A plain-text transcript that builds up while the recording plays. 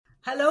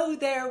Hello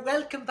there,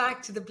 welcome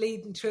back to the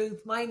Bleeding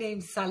Truth. My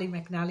name's Sally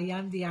McNally,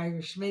 I'm the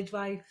Irish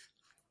midwife.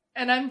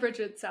 And I'm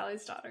Bridget,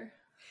 Sally's daughter.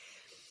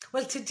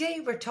 Well, today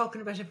we're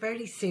talking about a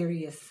very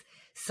serious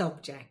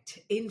subject,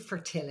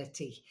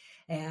 infertility.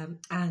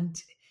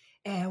 And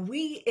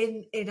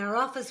we, in our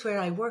office where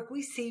I work,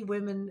 we see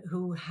women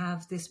who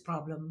have this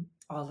problem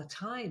all the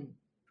time.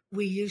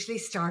 We usually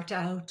start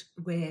out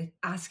with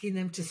asking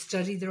them to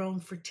study their own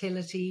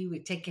fertility. We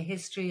take a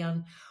history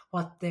on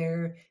what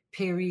their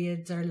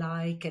periods are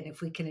like and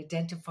if we can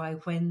identify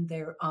when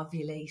they're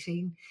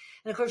ovulating.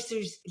 And of course,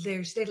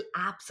 there's little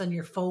apps on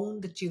your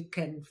phone that you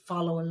can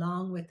follow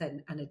along with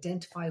and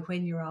identify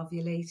when you're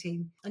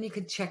ovulating. And you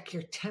can check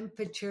your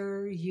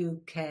temperature.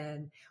 You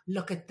can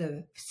look at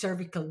the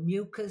cervical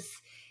mucus.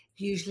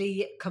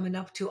 Usually coming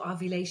up to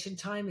ovulation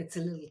time, it's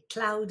a little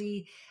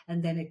cloudy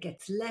and then it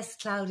gets less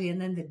cloudy. And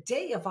then the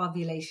day of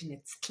ovulation,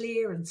 it's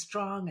clear and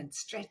strong and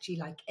stretchy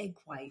like egg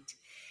white.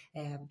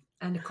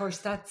 And of course,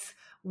 that's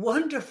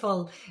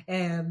wonderful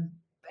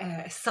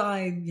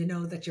sign,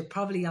 that you're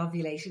probably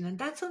ovulating. And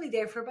that's only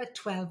there for about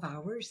 12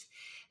 hours.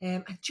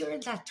 And during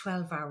that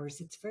 12 hours,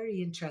 it's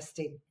very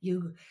interesting.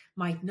 You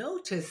might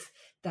notice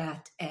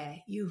that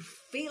you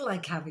feel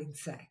like having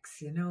sex,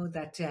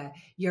 that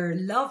your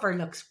lover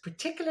looks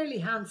particularly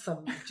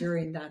handsome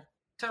during that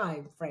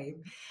time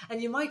frame.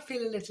 And you might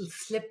feel a little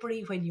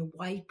slippery when you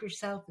wipe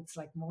yourself. It's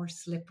like more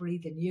slippery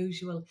than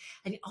usual.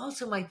 And you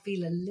also might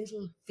feel a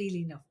little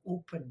feeling of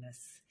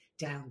openness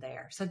down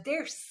there. So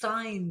they're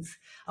signs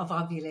of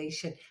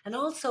ovulation. And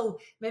also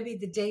maybe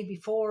the day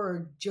before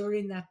or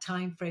during that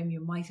time frame,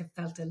 you might have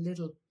felt a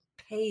little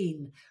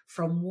pain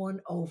from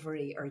one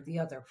ovary or the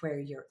other where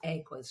your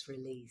egg was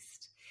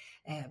released.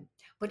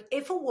 But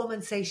if a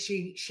woman says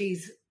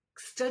she's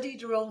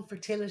studied her own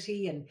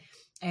fertility and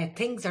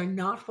things are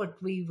not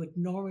what we would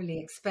normally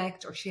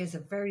expect, or she has a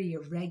very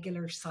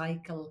irregular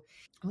cycle,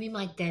 we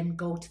might then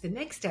go to the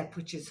next step,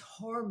 which is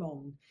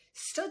hormone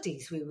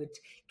studies. We would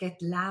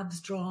get labs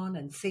drawn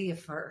and see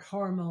if her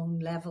hormone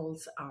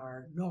levels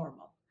are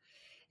normal,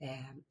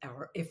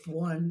 or if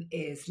one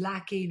is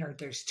lacking or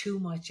there's too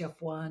much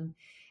of one.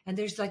 And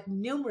there's like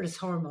numerous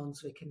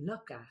hormones we can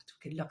look at.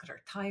 We can look at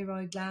her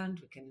thyroid gland,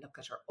 we can look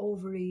at her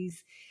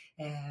ovaries.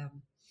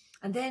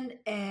 And then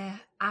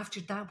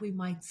after that, we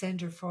might send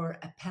her for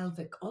a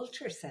pelvic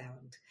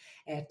ultrasound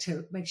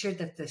to make sure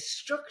that the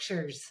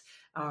structures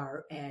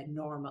are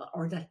normal,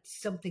 or that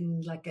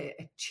something like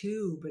a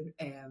tube,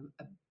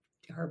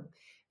 her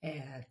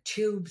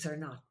tubes are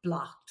not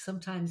blocked.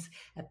 Sometimes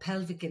a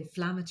pelvic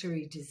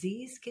inflammatory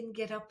disease can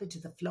get up into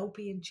the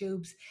fallopian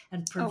tubes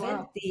and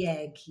prevent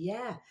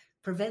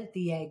prevent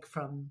the egg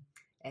from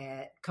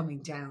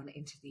coming down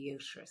into the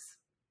uterus.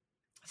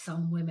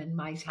 Some women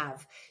might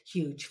have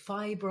huge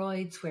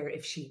fibroids where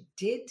if she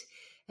did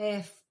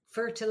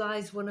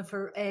fertilize one of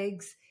her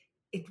eggs,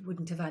 it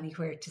wouldn't have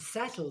anywhere to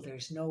settle.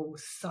 There's no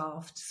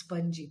soft,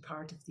 spongy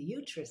part of the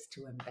uterus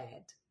to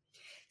embed.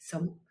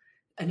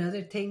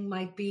 Another thing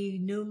might be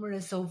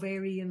numerous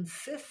ovarian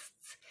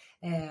cysts.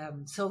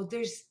 So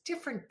there's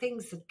different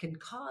things that can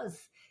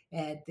cause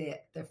the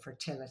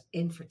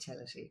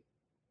infertility.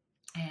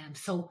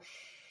 So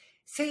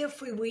say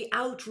if we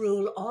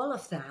outrule all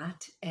of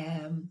that,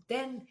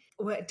 then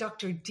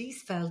Dr.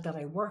 Diesfeld that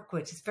I work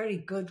with is very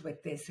good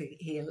with this.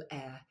 He'll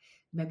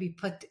maybe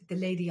put the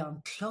lady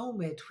on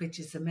Clomid, which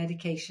is a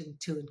medication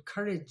to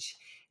encourage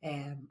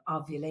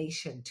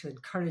ovulation, to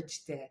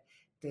encourage the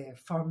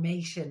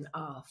formation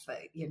of,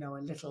 a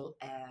little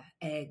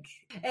egg.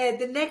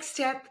 The next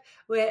step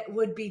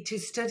would be to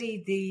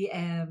study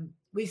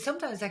we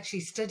sometimes actually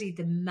study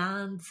the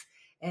man's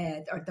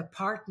or the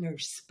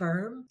partner's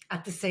sperm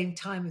at the same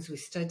time as we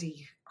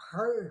study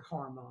her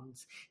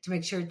hormones to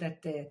make sure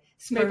that the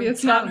sperm Maybe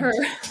it's not her.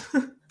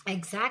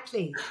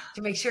 Exactly.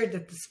 To make sure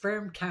that the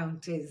sperm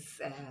count is,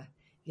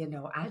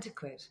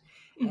 adequate.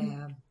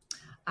 Mm-hmm.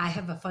 I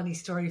have a funny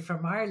story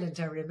from Ireland.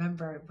 I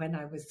remember when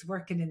I was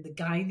working in the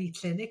gynae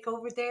clinic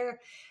over there,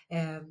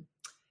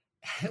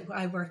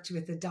 I worked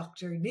with a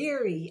Dr.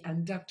 Neary,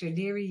 and Dr.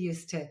 Neary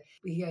used to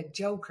be a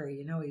joker,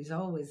 he was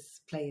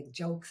always playing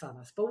jokes on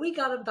us. But we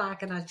got him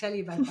back, and I'll tell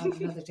you about that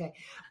another day.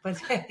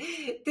 But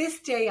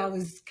this day I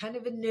was kind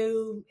of a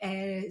new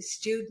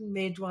student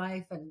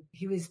midwife, and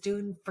he was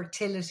doing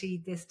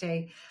fertility this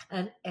day.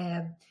 And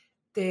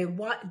the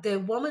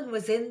woman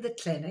was in the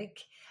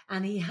clinic,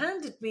 and he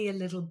handed me a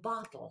little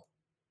bottle,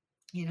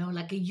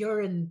 like a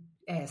urine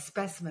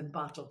specimen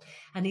bottle.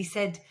 And he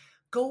said,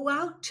 go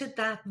out to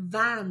that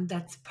van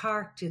that's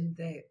parked in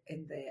the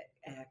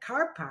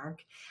car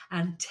park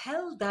and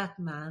tell that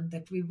man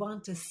that we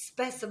want a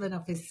specimen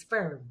of his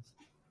sperm.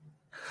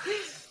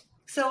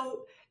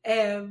 So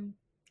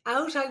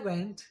out I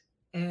went,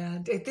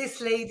 and this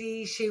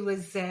lady, she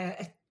was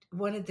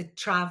one of the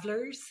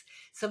travelers.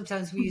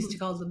 Sometimes we used to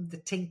call them the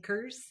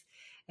tinkers.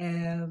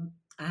 And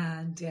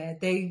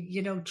they,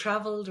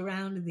 traveled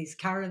around in these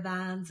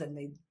caravans, and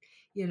they,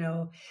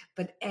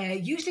 but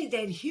usually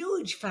they had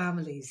huge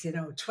families,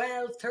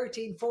 12,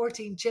 13,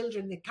 14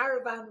 children. The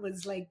caravan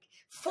was like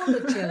full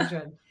of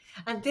children.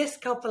 And this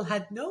couple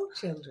had no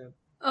children.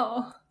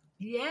 Oh.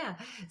 Yeah.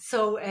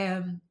 So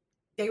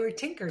they were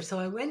tinkers. So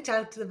I went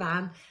out to the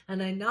van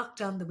and I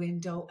knocked on the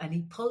window and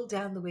he pulled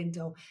down the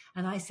window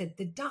and I said,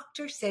 the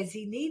doctor says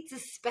he needs a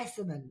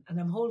specimen. And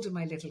I'm holding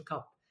my little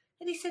cup.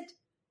 And he said,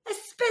 a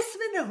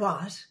specimen of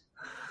what?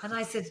 And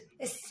I said,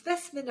 a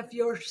specimen of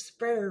your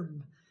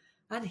sperm.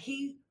 And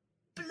he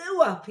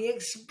blew up. He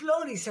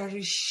exploded. He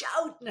started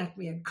shouting at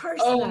me and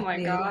cursing Oh at my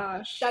me and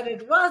gosh. that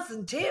it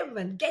wasn't him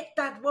and get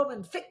that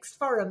woman fixed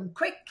for him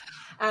quick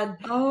and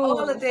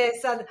all of Oh.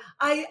 this. And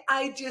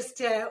I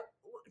just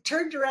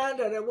turned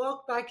around and I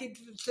walked back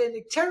into the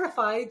clinic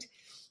terrified.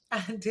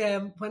 And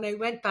when I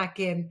went back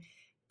in,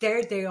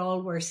 there they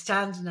all were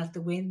standing at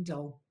the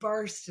window,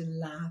 bursting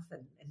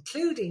laughing,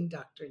 including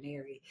Dr.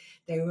 Neary.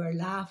 They were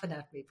laughing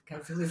at me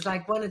because it was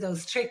like one of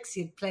those tricks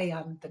you'd play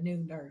on the new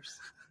nurse.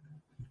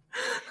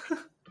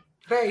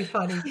 Very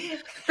funny.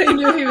 They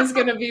knew he was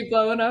going to be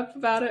blowing up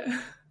about it.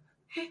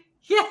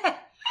 Yeah.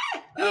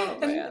 Oh,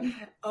 man.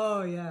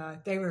 Oh, yeah.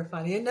 They were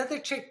funny. Another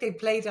trick they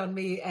played on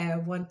me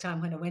one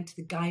time when I went to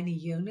the gynae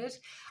unit,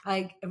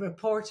 I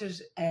reported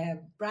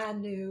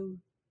brand new,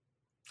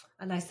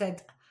 and I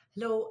said,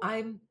 hello,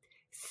 I'm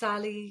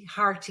Sally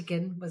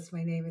Hartigan was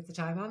my name at the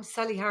time. I'm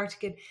Sally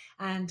Hartigan,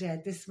 and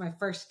this is my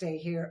first day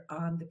here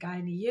on the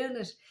gynae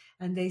unit.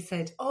 And they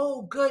said,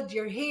 oh, good,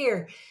 you're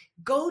here.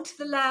 Go to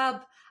the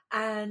lab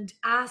and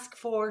ask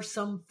for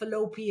some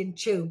fallopian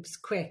tubes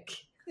quick.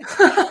 And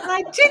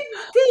I didn't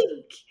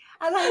think.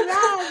 And I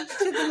ran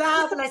to the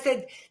lab and I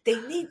said, they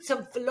need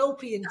some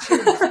fallopian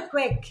tubes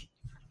quick.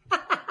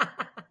 I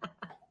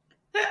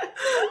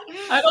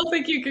don't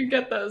think you could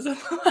get those in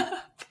the lab.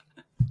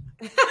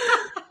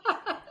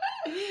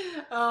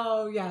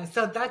 Oh, yeah.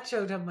 So that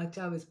showed how much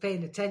I was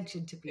paying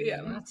attention to the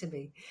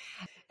anatomy.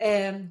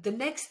 The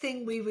next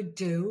thing we would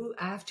do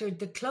after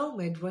the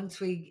Clomid, once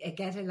we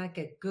get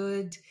a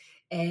good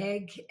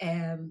egg,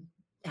 and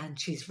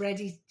she's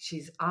ready,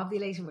 she's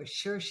ovulating, we're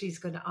sure she's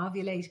going to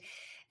ovulate,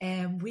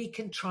 we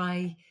can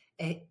try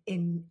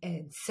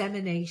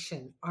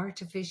insemination,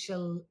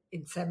 artificial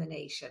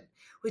insemination,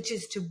 which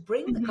is to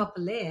bring the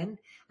couple in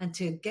and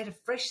to get a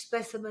fresh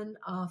specimen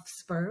of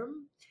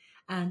sperm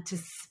and to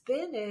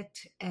spin it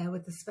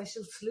with a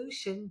special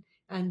solution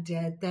and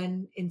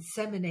then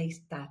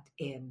inseminate that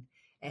in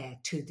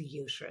to the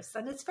uterus.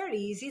 And it's very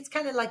easy. It's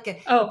kind of like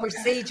a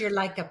procedure,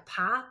 like a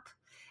pap,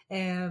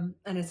 and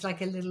it's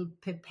like a little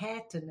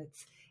pipette, and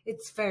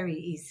it's very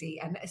easy.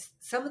 And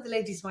some of the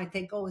ladies might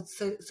think, oh,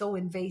 it's so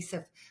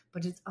invasive,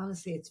 but it's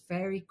honestly, it's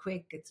very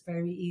quick. It's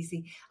very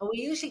easy. And we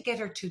usually get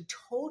her to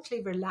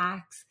totally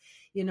relax,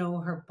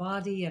 her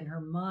body and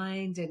her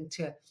mind, and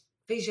to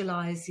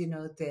visualize,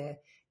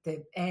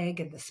 the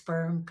egg and the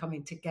sperm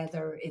coming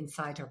together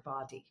inside her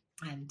body.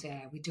 And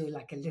we do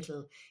like a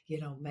little,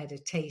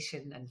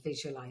 meditation and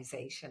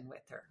visualization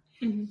with her.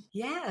 Mm-hmm.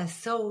 Yeah,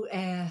 so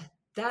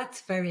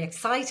that's very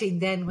exciting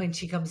then when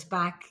she comes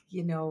back,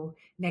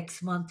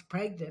 next month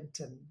pregnant,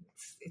 and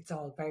it's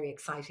all very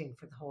exciting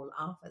for the whole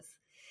office.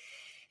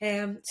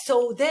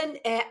 So then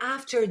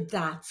after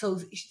that,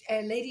 so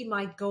a lady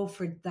might go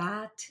for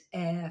that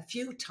a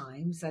few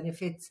times, and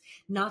if it's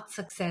not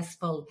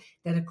successful,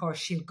 then of course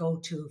she'll go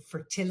to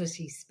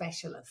fertility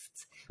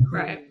specialists who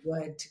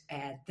would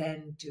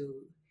then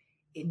do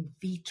in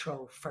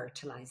vitro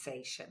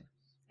fertilization.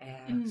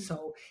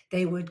 So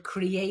they would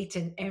create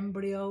an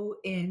embryo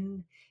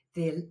in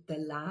the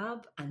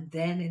lab and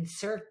then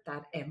insert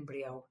that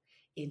embryo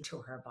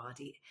into her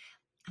body.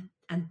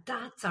 And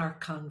that's our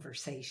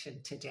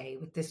conversation today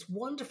with this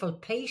wonderful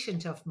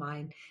patient of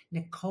mine,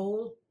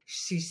 Nicole.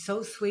 She's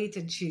so sweet,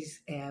 and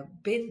she's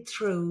been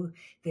through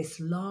this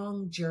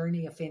long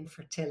journey of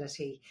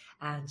infertility,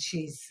 and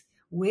she's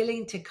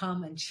willing to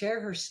come and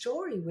share her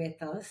story with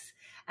us,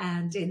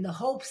 and in the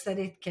hopes that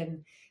it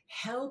can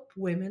help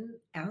women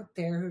out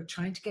there who are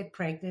trying to get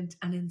pregnant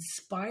and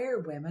inspire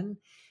women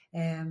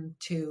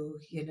to,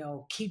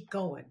 keep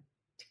going,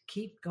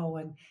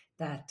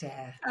 that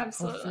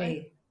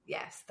hopefully,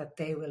 yes, that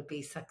they will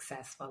be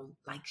successful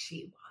like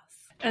she was.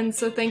 And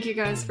so thank you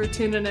guys for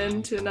tuning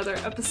in to another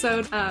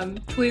episode.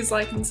 Please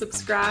like and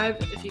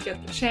subscribe if you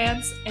get the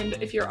chance. And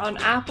if you're on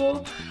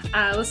Apple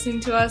listening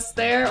to us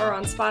there or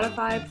on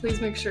Spotify, please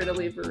make sure to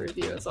leave a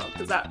review as well,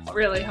 because that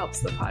really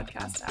helps the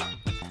podcast out.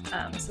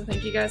 So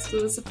thank you guys for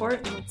the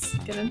support, and let's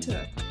get into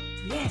it.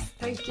 Yes,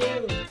 thank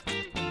you.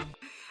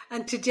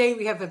 And today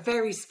we have a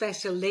very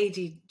special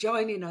lady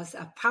joining us,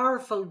 a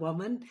powerful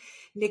woman,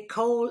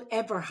 Nicole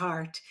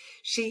Eberhardt.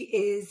 She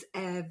is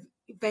a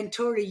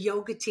Ventura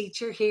yoga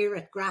teacher here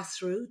at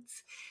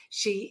Grassroots.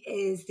 She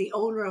is the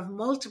owner of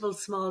multiple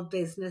small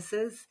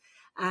businesses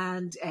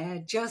and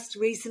just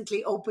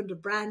recently opened a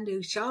brand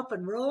new shop,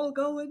 and we're all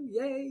going,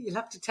 yay. You'll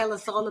have to tell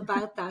us all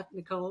about that,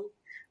 Nicole.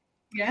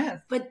 Yes.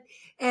 But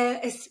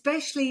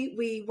especially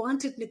we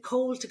wanted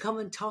Nicole to come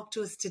and talk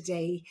to us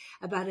today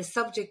about a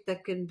subject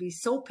that can be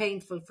so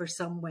painful for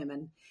some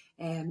women,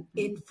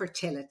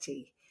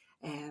 infertility.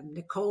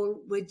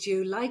 Nicole, would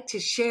you like to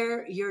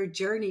share your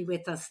journey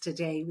with us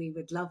today? We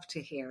would love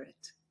to hear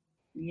it.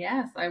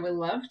 Yes, I would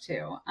love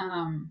to.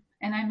 And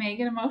I may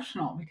get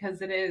emotional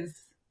because it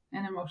is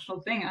an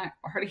emotional thing. I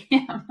already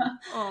am.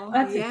 Oh,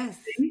 That's yes.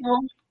 exciting.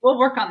 We'll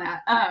work on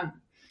that.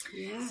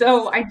 Yes.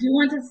 So I do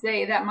want to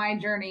say that my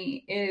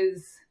journey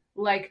is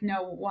like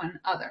no one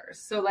others.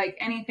 So like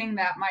anything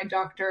that my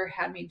doctor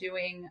had me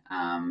doing,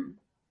 I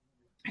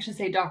should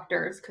say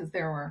doctors because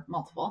there were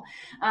multiple,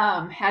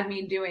 had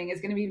me doing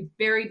is going to be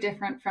very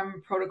different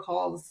from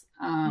protocols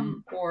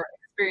or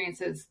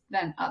experiences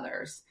than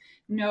others.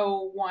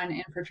 No one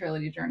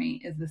infertility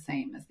journey is the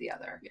same as the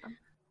other. Yeah.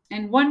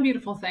 And one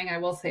beautiful thing I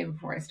will say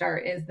before I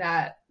start is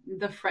that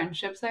the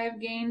friendships I have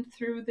gained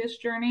through this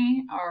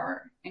journey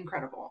are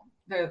incredible.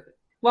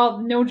 While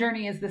no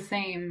journey is the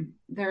same,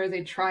 there is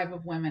a tribe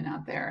of women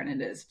out there, and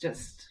it is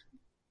just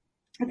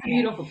it's a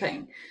beautiful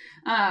thing.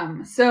 I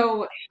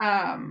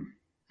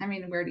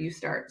mean, where do you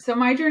start? So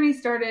my journey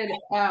started,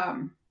 I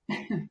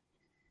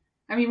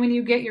mean, when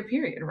you get your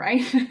period,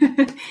 right?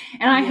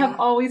 And I have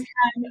always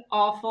had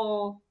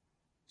awful,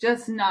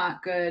 just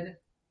not good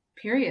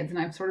periods. And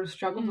I've sort of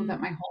struggled with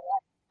that my whole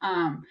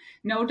life.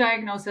 No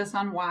diagnosis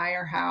on why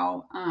or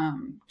how,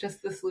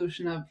 just the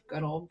solution of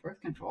good old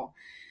birth control.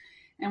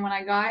 And when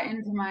I got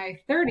into my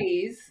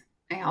 30s,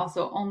 I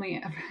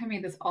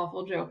made this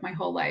awful joke my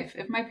whole life.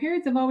 If my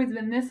periods have always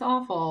been this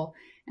awful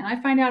and I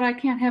find out I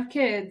can't have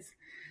kids,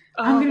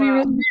 I'm going to be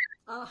really mad.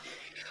 Oh.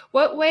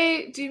 What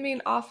way do you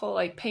mean awful?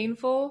 Like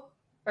painful?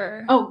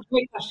 Or Oh,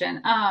 great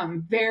question.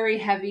 Very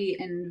heavy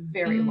and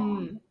very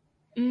long.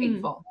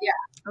 Painful. Yeah.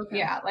 Okay.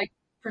 Yeah. Like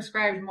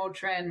prescribed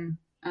Motrin,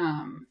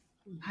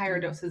 higher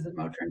doses of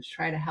Motrin to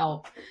try to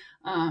help.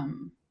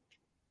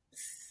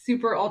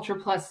 Super ultra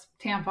plus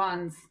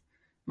tampons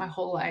my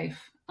whole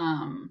life.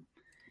 Wow.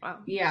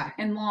 Yeah,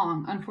 and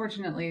long,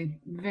 unfortunately,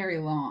 very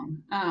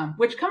long.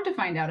 Which come to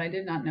find out, I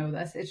did not know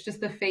this. It's just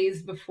the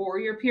phase before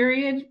your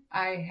period.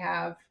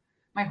 My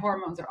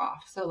hormones are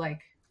off. So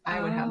like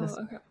I would have this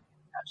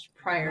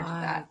prior to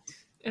that.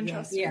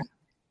 Interesting. Yeah.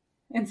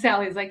 And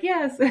Sally's like,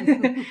 yes.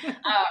 And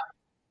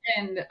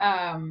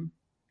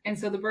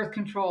so the birth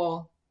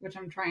control, which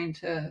I'm trying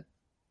to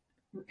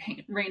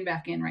rein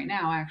back in right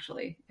now,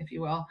 actually, if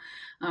you will,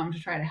 to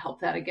try to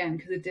help that again,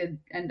 because it did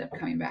end up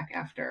coming back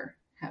after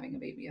having a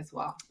baby as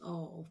well.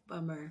 Oh,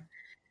 bummer.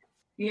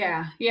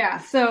 Yeah.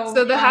 So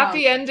the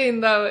happy ending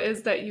though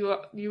is that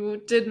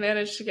you did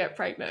manage to get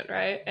pregnant,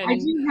 right? And I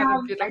do have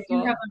a beautiful...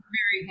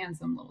 very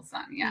handsome little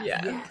son. Yes.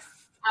 Yes.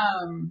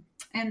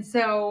 And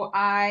so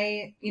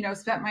I,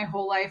 spent my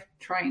whole life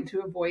trying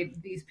to avoid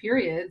these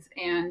periods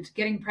and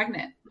getting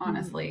pregnant,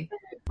 honestly.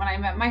 When I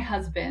met my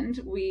husband,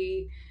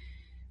 we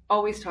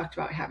always talked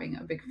about having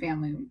a big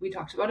family. We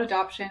talked about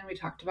adoption. We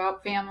talked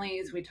about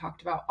families. We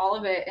talked about all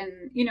of it.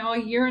 And, a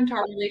year into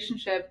our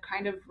relationship,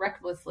 kind of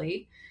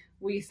recklessly,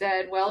 we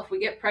said, well, if we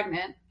get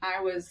pregnant,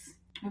 I've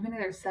been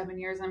there 7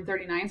 years and I'm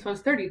 39. So I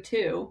was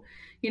 32,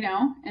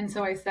 and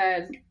so I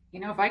said,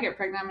 if I get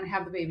pregnant, I'm going to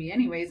have the baby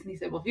anyways. And he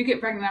said, well, if you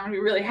get pregnant, I'm going to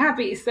be really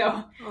happy.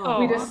 So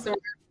we just sort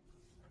of,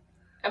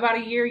 about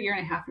a year and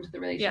a half into the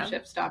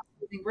relationship, stopped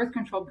using birth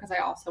control because I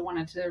also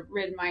wanted to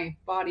rid my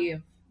body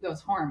of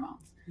those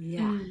hormones.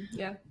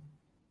 Yeah.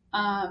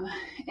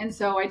 And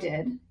so I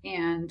did.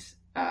 And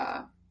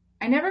I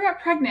never got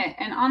pregnant.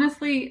 And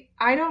honestly,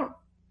 I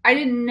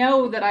didn't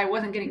know that I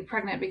wasn't getting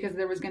pregnant because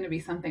there was going to be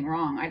something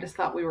wrong. I just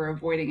thought we were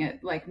avoiding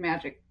it like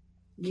magic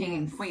king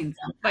and queen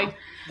somehow. Like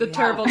the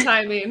terrible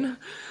timing.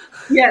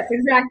 Yes,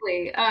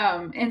 exactly.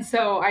 And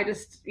so I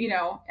just,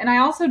 and I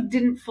also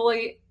didn't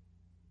fully,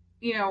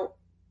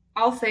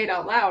 I'll say it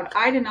out loud.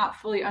 I did not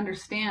fully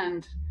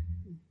understand.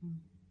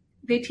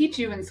 They teach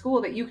you in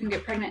school that you can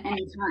get pregnant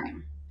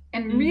anytime.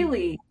 And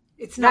really,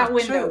 it's not that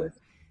window. True.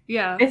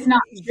 It's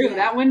not true. Yeah.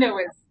 That window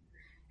is,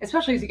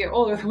 especially as you get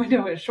older, the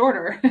window is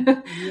shorter.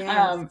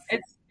 Yes.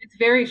 It's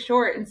very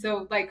short. And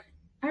so like,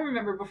 I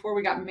remember before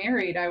we got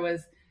married,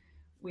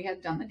 we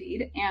had done the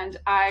deed and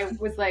I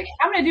was like,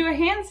 I'm going to do a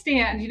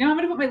handstand, I'm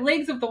going to put my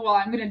legs up the wall.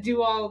 I'm going to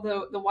do all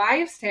the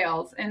wives'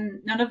 tales, and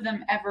none of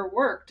them ever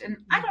worked. And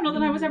I don't know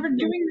that I was ever doing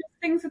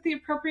those things at the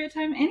appropriate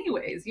time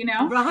anyways,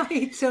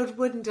 Right. So it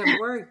wouldn't have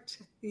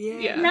worked.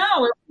 Yeah.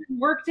 No, it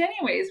worked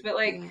anyways. But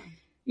like,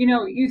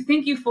 you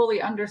think you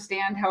fully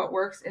understand how it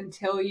works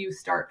until you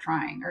start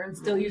trying or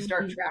until you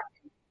start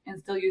tracking and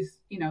still you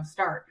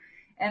start.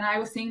 And I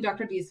was seeing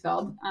Dr.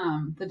 Diesfeld,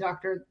 the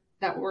doctor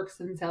that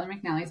works in Sally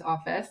McNally's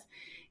office.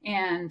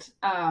 And,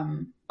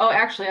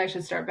 actually I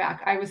should start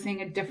back. I was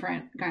seeing a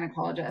different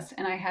gynecologist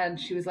and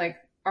she was like,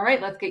 all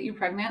right, let's get you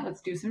pregnant.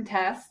 Let's do some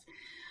tests.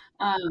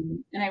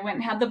 And I went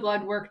and had the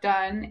blood work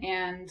done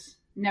and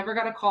never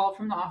got a call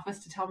from the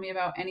office to tell me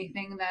about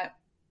anything that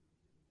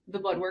the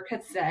blood work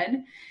had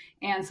said.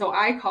 And so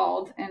I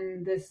called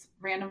and this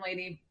random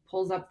lady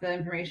pulls up the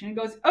information and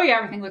goes, oh yeah,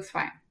 everything looks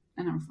fine.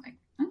 And I was like,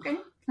 okay,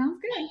 sounds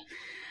good.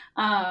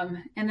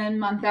 And then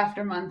month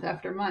after month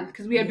after month,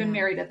 because we had been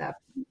married at that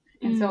point.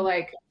 And so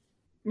like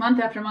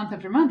month after month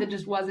after month, it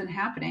just wasn't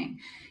happening.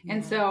 Yeah.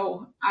 And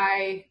so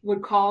I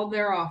would call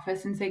their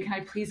office and say, can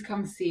I please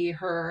come see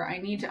her? I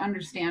need to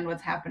understand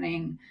what's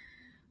happening.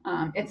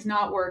 It's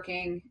not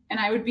working. And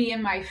I would be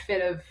in my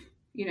fit of,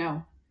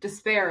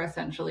 despair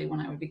essentially when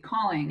I would be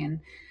calling.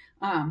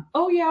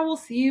 oh yeah, we'll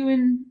see you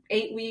in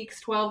 8 weeks,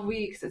 12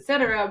 weeks,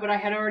 etc. But I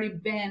had already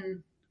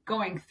been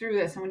going through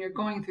this. And when you're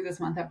going through this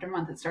month after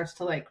month, it starts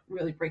to like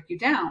really break you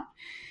down.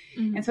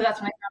 Mm-hmm. And so that's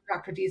when I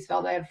found Dr.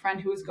 Diesfeld. I had a friend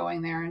who was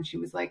going there and she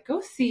was like, go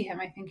see him.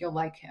 I think you'll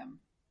like him.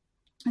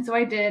 And so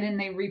I did, and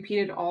they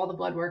repeated all the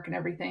blood work and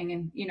everything.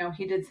 And, you know,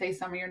 he did say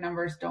some of your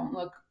numbers don't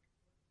look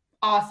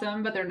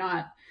awesome, but they're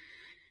not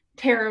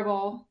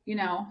terrible, you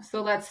know,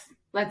 so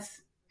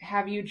let's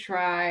have you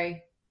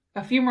try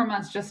a few more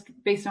months just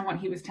based on what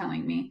he was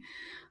telling me.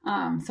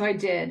 So I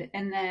did,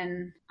 and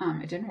then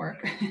it didn't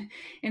work.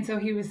 And so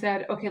he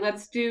said, okay,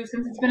 let's do,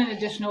 since it's been an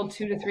additional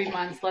 2 to 3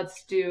 months,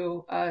 let's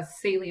do a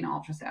saline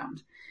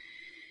ultrasound.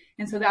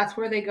 And so that's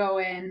where they go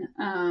in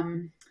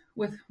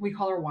with, we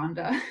call her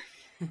Wanda.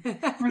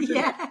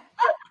 Yeah.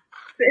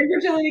 The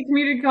infertility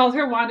community calls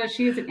her Wanda.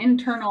 She is a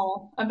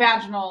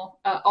vaginal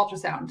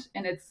ultrasound,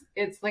 and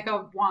it's like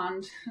a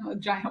wand, a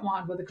giant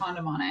wand with a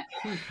condom on it.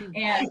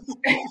 And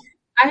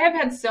I have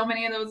had so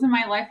many of those in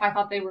my life. I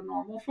thought they were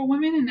normal for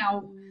women, and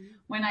now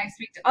when I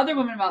speak to other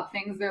women about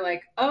things, they're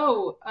like,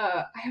 "Oh,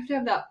 I have to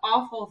have that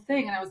awful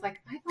thing," and I was like,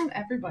 "I thought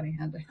everybody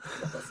had to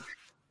have those."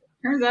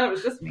 Turns out it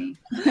was just me.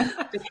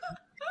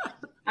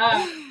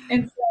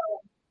 And so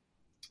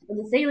for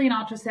the saline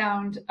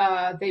ultrasound,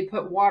 they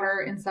put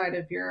water inside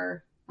of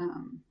your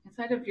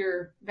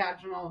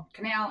vaginal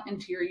canal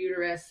into your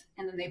uterus,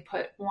 and then they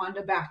put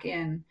Wanda back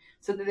in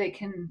so that they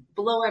can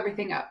blow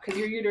everything up because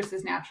your uterus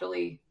is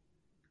naturally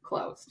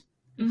closed.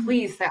 Mm-hmm.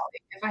 Please, Sally,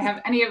 if I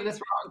have any of this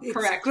wrong,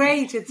 correct. It's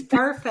great. It's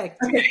perfect.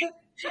 Okay.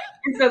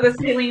 And so the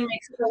saline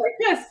makes it go like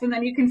this, and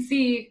then you can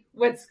see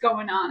what's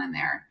going on in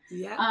there.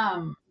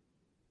 Yeah.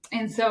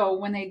 And so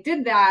when they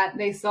did that,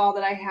 they saw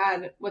that I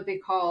had what they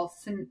call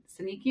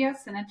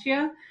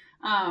synechia,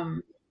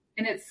 and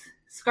it's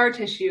scar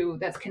tissue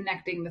that's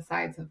connecting the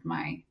sides of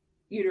my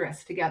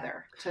uterus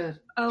together to.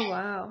 Oh,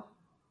 wow.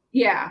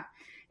 Yeah.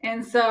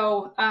 And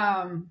so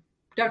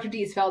Dr.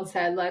 Diesfeld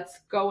said, let's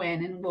go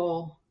in and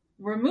we'll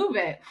remove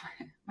it.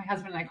 My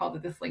husband and I called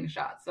it the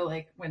slingshot. So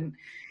like when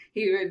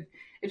he would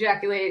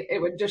ejaculate, it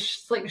would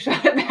just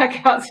slingshot it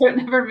back out. So it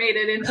never made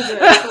it into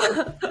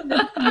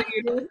the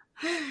uterus.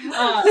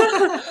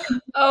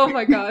 Oh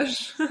my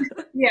gosh.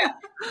 Yeah.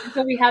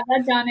 So we had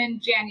that done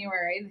in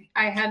January.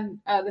 I had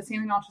the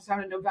saline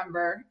ultrasound in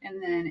November,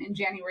 and then in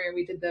January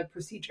we did the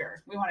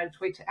procedure. We wanted to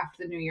wait to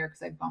after the new year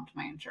because I bumped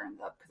my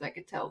insurance up because I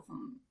could tell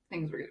some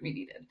things were going to be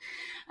needed.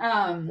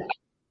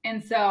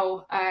 And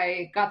so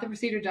I got the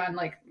procedure done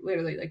like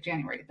literally like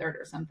January 3rd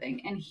or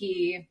something, and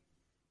he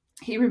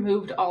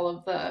removed all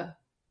of the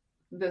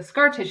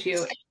scar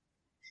tissue,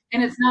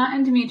 and it's not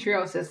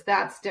endometriosis.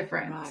 That's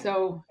different. Right.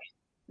 So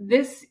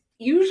this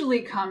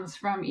usually comes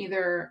from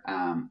either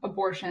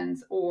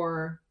abortions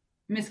or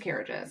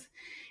miscarriages.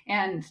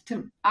 And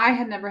I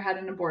had never had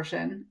an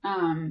abortion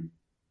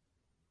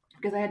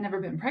because I had never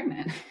been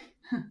pregnant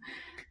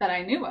that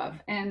I knew of.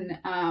 And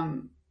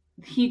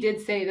he did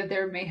say that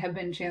there may have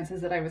been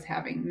chances that I was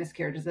having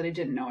miscarriages that I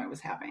didn't know I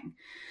was having.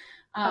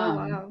 Oh,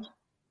 wow.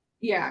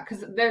 Yeah,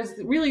 because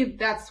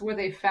that's where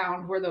they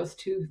found where those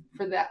two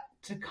for that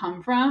to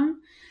come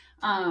from.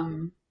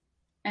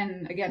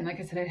 And again, like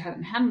I said, I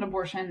hadn't had an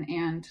abortion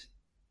and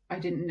I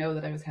didn't know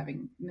that I was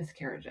having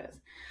miscarriages.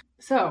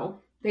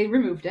 So they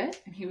removed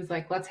it, and he was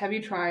like, let's have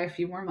you try a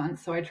few more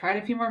months. So I tried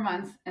a few more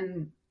months,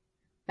 and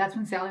that's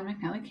when Sally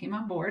McNally came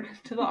on board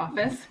to the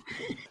office.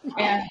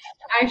 And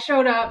I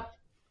showed up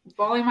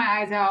bawling my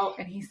eyes out,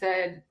 and he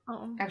said,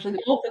 actually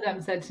both of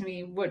them said to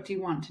me, what do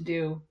you want to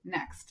do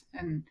next?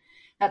 And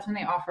that's when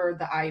they offered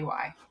the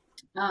IUI.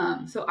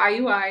 So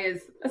IUI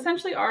is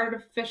essentially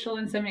artificial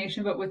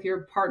insemination, but with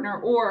your partner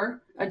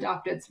or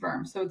adopted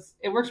sperm. So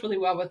it works really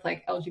well with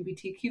like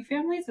LGBTQ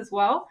families as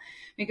well,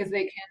 because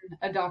they can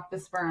adopt the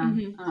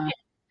sperm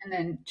and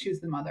then choose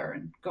the mother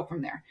and go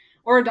from there,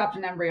 or adopt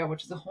an embryo,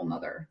 which is a whole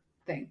nother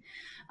thing.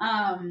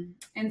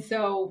 And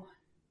so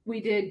we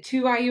did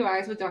 2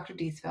 IUIs with Dr.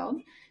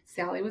 Diesfeld.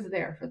 Sally was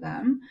there for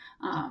them.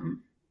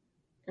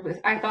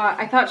 I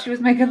thought she was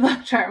my good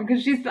luck charm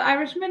because she's the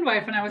Irish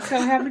midwife, and I was so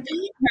happy to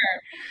meet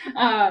her.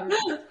 And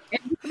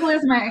she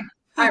was my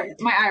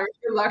Irish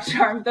good luck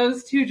charm.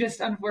 Those 2 just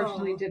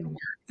unfortunately didn't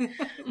work.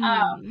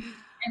 And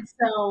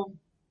so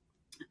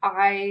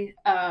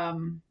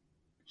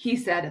he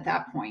said at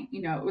that point,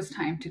 it was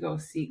time to go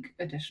seek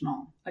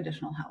additional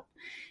help.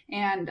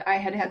 And I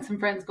had some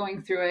friends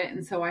going through it,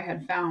 and so I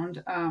had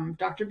found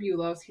Dr.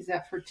 Bulos. He's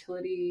at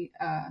Fertility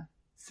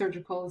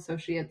Surgical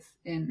Associates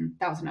in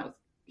Thousand Oaks.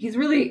 He's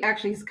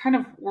kind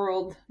of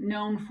world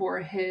known for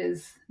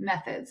his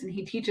methods, and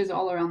he teaches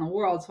all around the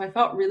world. So I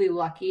felt really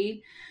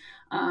lucky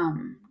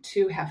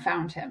to have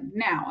found him.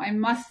 Now, I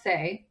must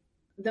say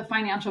the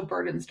financial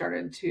burden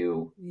started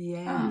to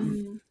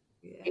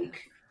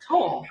take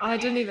toll. I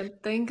didn't even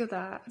think of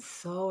that.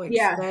 So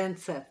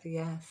expensive.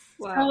 Yes.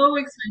 Wow. So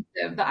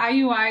expensive. The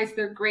IUIs,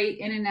 they're great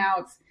in and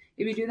outs.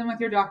 If you do them with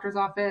your doctor's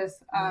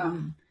office,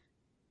 oh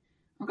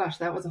gosh,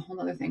 that was a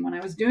whole other thing. When I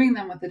was doing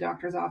them with the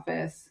doctor's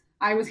office,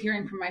 I was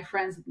hearing from my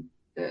friends at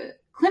the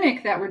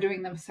clinic that were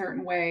doing them a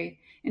certain way.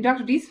 And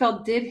Dr.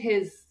 Diesfeld did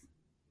his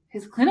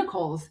his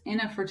clinicals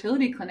in a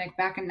fertility clinic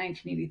back in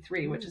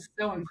 1983, which is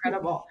so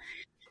incredible.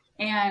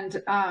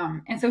 And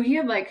so he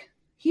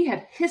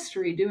had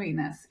history doing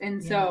this.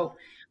 And so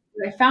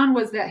what I found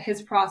was that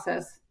his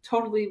process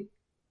totally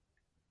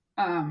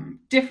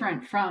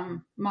different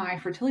from my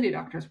fertility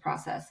doctor's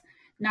process.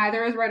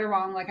 Neither is right or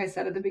wrong. Like I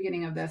said at the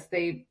beginning of this,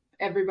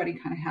 everybody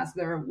kind of has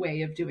their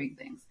way of doing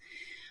things.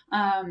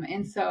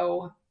 And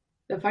so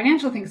the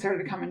financial thing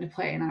started to come into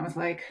play, and I was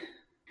like,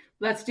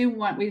 let's do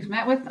one. We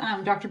met with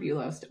Dr.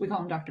 Bulos. We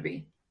call him Dr.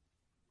 B.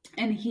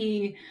 And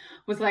he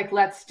was like,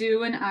 let's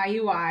do an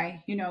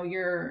IUI. You know,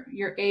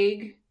 your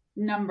egg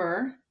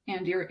number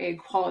and your egg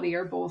quality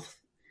are both,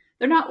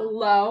 they're not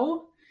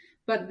low,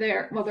 but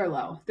they're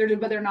low.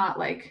 But they're not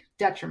like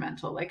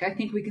detrimental. Like, I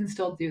think we can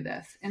still do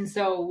this. And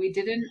so we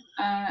did an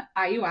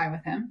IUI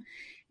with him.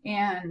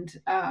 And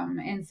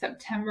in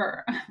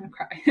September, I'm gonna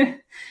cry.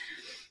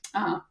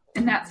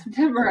 In that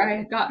September, I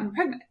had gotten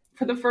pregnant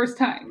for the first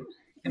time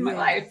in my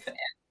life.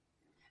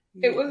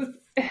 And it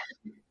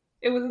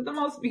was the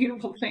most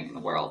beautiful thing in the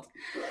world,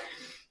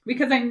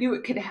 because I knew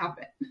it could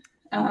happen.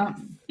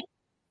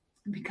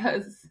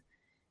 Because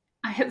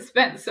I had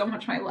spent so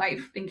much of my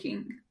life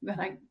thinking that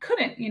I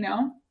couldn't, you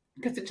know,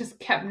 because it just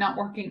kept not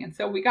working. And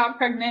so we got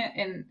pregnant,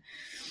 and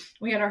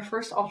we had our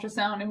first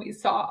ultrasound, and we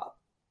saw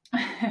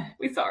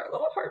our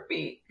little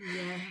heartbeat.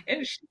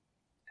 And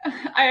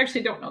I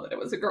actually don't know that it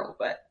was a girl,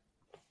 but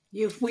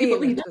you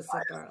feel it was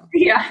a girl.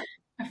 Yeah,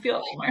 I feel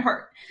it in my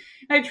heart.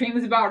 I had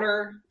dreams about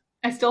her.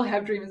 I still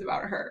have dreams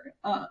about her.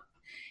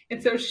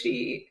 And so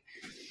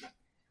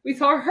we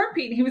saw her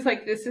heartbeat, and he was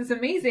like, this is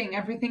amazing.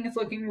 Everything is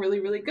looking really,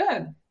 really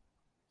good.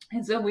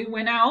 And so we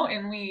went out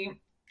and we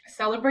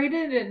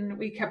celebrated, and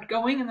we kept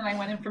going. And then I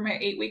went in for my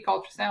 8-week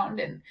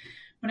ultrasound. And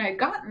when I had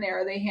gotten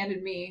there, they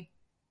handed me,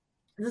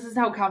 this is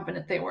how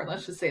confident they were.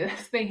 Let's just say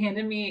this. They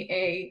handed me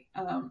a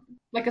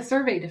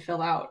survey to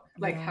fill out.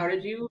 Like, how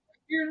did you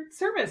your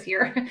service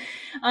here?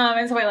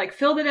 And so I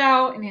filled it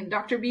out, and then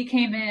Dr. B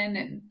came in,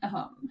 and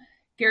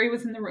Gary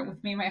was in the room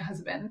with me, my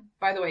husband.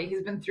 By the way, he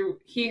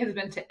has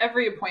been to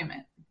every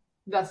appointment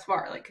thus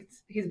far.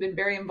 He's been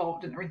very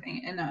involved in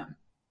everything.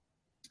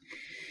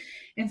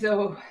 And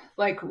so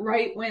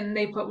right when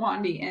they put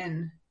Wandy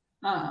in,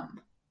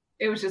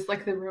 it was just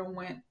like the room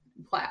went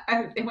black.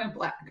 It went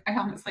black. I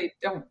honestly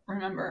don't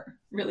remember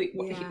really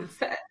what he had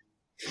said.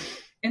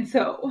 And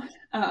so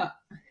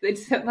they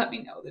just had let me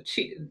know that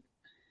she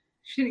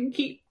didn't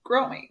keep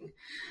growing.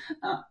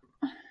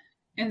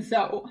 And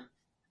so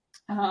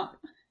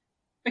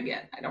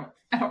again, I don't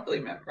really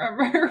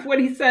remember what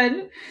he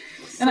said.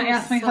 And I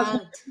asked my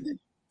husband.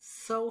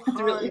 So hard.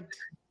 Really,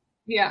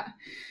 yeah.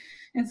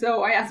 And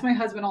so I asked my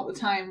husband all the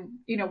time,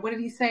 you know, what did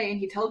he say? And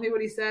he told me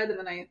what he said. And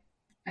then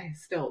I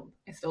still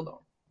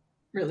don't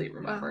really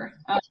remember.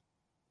 Wow.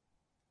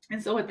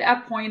 And so at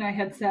that point I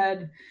had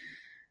said,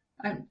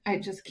 I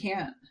just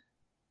can't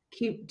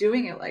keep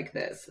doing it like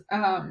this.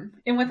 And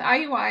with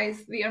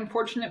IUIs, the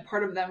unfortunate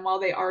part of them, while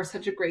they are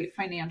such a great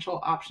financial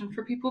option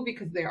for people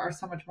because they are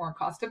so much more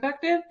cost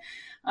effective,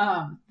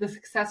 the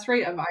success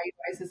rate of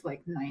IUIs is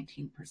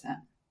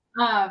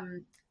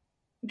 19%.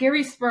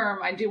 Gary's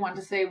sperm, I do want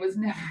to say, was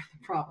never the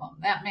problem.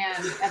 That man,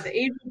 at the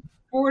age of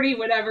 40,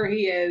 whatever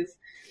he is,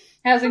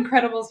 has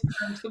incredible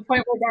sperm, to the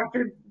point where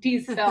Dr.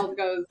 Diesfeld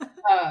goes,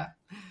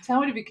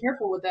 tell me to be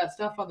careful with that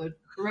stuff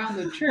around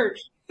the church.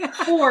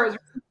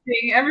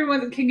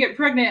 Everyone can get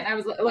pregnant. And I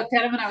looked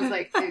at him, and I was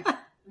like, hey.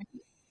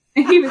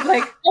 And he was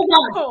like,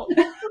 oh God.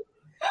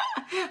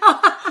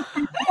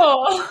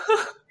 Oh.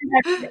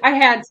 I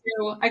had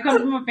to. I come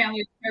from a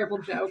family of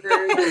terrible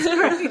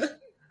jokers.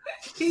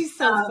 He's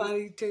so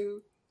funny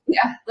too.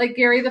 Yeah,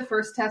 Gary, the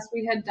first test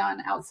we had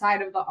done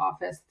outside of the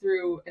office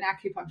through an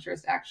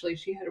acupuncturist, actually,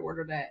 she had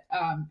ordered it.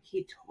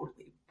 He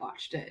totally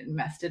botched it and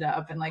messed it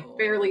up, and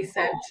barely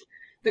sent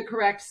the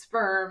correct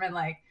sperm, and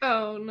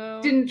oh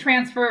no, didn't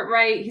transfer it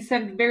right. He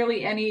sent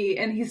barely any,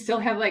 and he still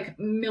had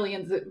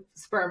millions of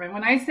sperm. And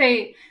when I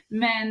say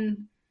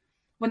men,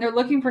 when they're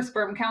looking for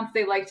sperm counts,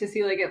 they like to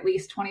see at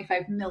least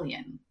 25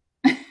 million.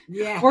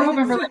 Yeah, we're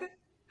hoping for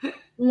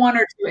 1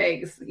 or 2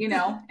 eggs, you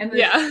know. And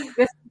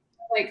this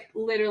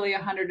literally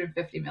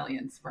 150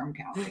 million sperm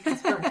count.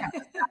 Sperm count.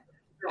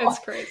 That's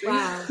crazy.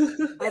 Wow,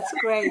 that's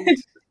great.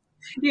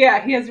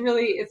 Yeah, he has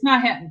really. It's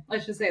not him.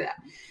 Let's just say that.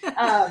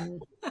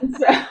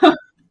 So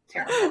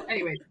terrible.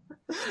 Anyway,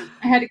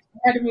 I had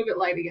to move it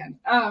light again.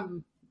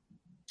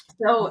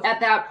 So at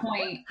that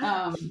point,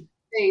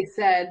 they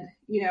said,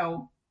 you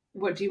know,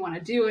 what do you want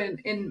to do?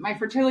 And my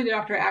fertility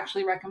doctor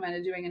actually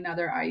recommended doing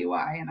another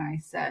IUI, and I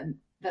said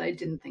that I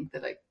didn't think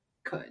that I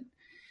could.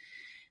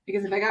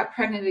 Because if I got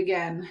pregnant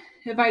again,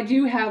 if I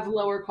do have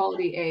lower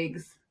quality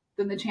eggs,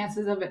 then the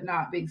chances of it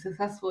not being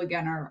successful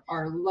again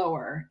are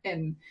lower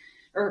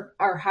or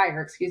are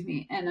higher, excuse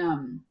me.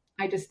 And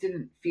I just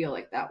didn't feel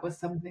like that was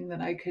something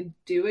that I could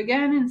do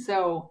again. And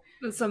so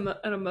it's an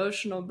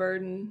emotional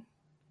burden.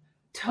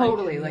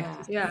 Totally.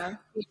 The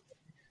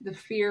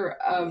fear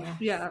of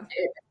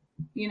it,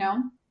 you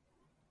know?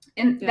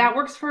 And that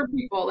works for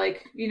people.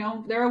 You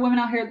know, there are women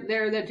out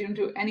there that don't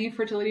do any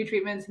fertility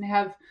treatments and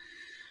have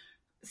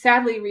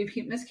sadly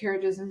repeat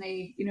miscarriages, and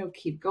they,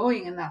 keep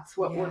going, and that's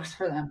what Yeah. works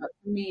for them. But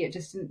for me,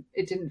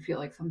 it didn't feel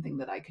like something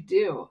that I could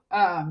do.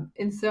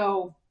 And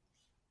so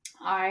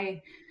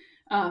I,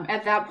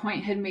 at that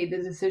point, had made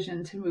the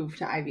decision to move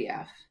to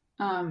IVF.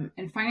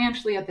 And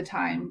financially at the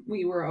time,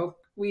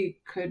 we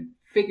could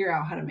figure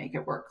out how to make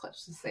it work.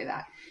 Let's just say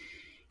that.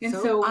 And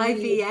So so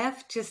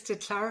IVF, just to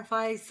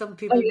clarify, some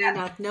people may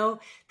not know,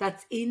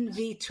 that's in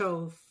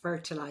vitro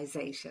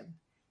fertilization.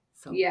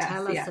 So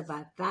tell us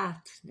about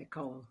that,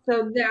 Nicole.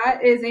 So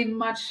that is a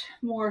much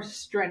more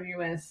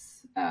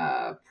strenuous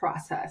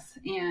process,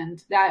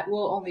 and that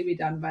will only be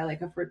done by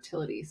like a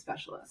fertility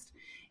specialist.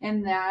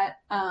 And that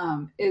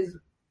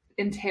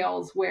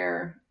entails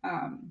where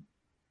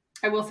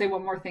I will say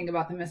one more thing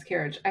about the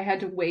miscarriage. I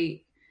had to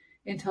wait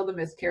until the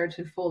miscarriage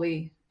had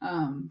fully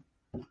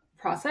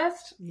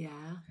processed.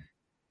 Yeah.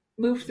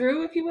 Moved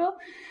through, if you will.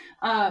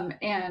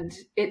 And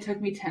it took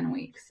me 10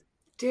 weeks.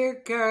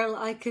 Dear girl,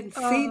 I can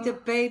see the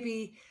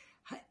baby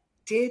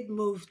did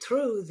move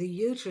through the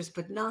uterus,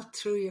 but not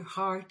through your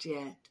heart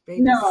yet.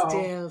 Baby's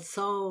still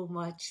so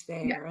much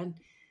there. Yeah. And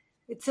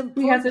it's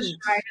important. We have a shrine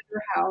in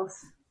her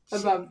house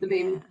above the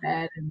baby's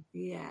bed. And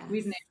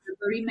we've named her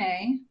Birdie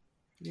May.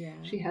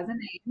 Yeah. She has a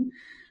name.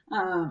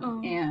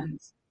 And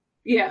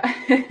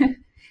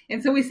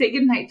and so we say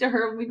goodnight to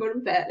her when we go to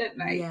bed at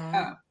night.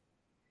 Yeah.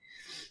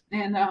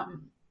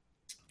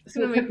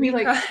 So it took me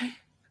like,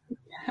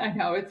 I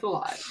know it's a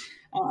lot.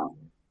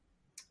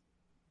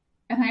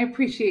 And I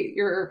appreciate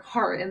your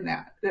heart in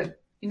that,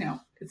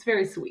 it's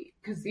very sweet,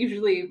 because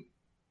usually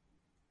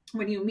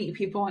when you meet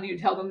people and you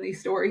tell them these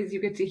stories,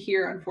 you get to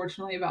hear,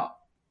 unfortunately, about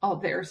all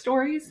their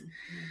stories.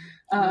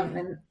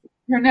 And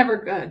they're never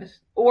good.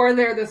 Or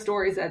they're the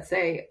stories that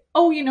say,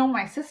 oh,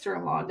 my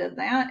sister-in-law did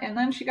that, and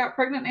then she got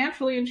pregnant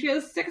naturally and she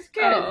has 6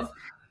 kids.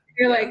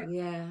 You're like,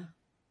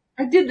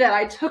 I did that.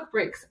 I took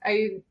breaks.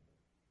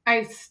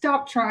 I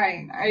stopped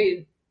trying.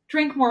 I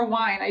drank more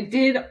wine. I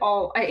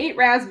ate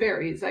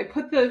raspberries. I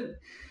put the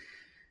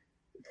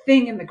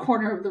thing in the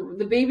corner of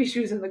the baby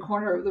shoes in the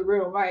corner of the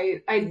room.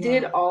 I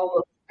did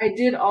all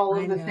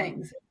of the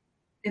things,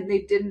 and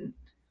they didn't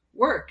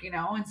work,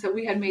 And so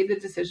we had made the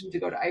decision to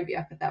go to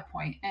IVF at that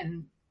point.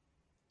 And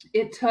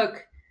it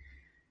took,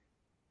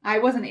 I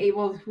wasn't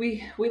able,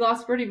 we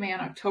lost Birdie May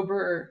on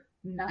October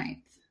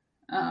 9th.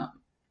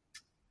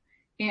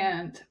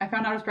 And I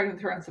found out I was pregnant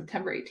with her on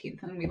September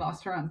 18th, and we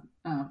lost her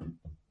on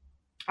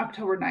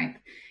October 9th.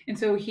 And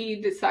so he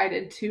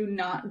decided to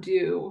not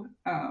do,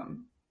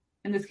 and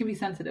this can be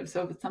sensitive,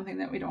 so if it's something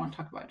that we don't want to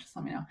talk about, just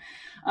let me know.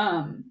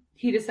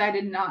 He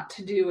decided not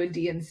to do a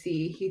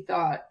D&C. He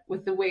thought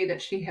with the way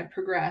that she had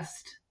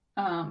progressed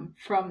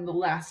from the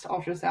last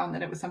ultrasound,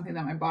 that it was something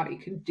that my body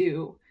could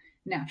do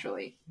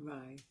naturally.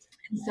 Right.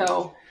 And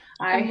so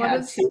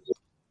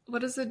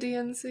what is a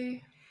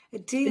D&C? A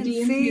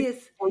D&C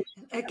is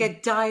like a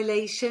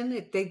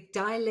dilation. They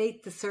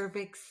dilate the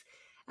cervix,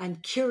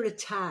 and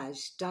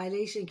curettage,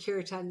 dilation,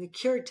 curettage. And the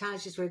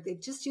curettage is where they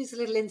just use a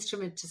little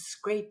instrument to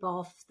scrape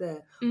off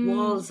the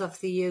walls of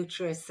the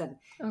uterus and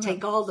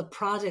take all the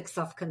products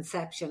of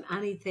conception,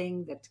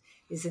 anything that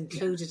is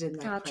included in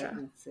that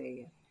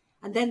pregnancy.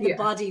 And then the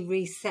body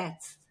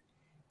resets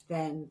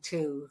then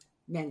to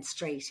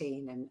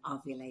menstruating and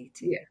ovulating.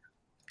 Yeah.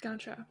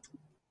 Gotcha.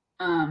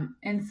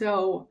 And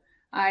so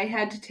I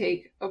had to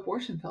take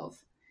abortion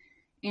pills.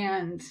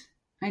 And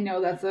I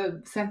know that's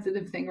a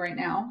sensitive thing right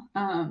now.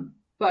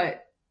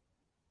 But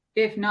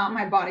if not,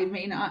 my body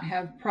may not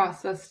have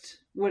processed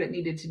what it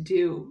needed to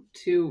do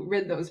to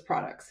rid those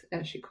products,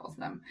 as she calls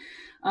them.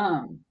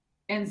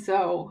 And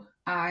so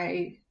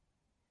I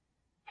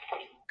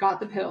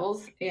got the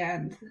pills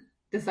and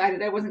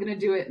decided I wasn't going to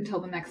do it until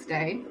the next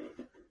day.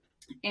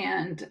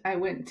 And I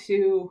went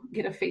to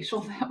get a facial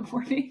that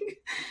morning.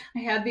 I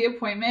had the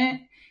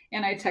appointment,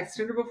 and I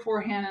texted her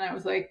beforehand, and I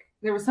was like,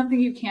 there was something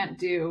you can't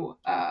do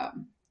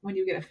when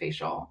you get a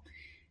facial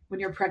when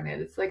you're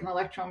pregnant. It's like an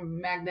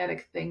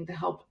electromagnetic thing to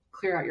help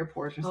clear out your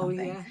pores or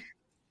something. Oh, yeah.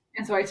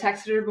 And so I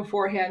texted her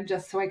beforehand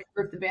just so I could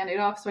rip the Band-Aid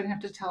off, so I didn't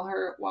have to tell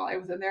her while I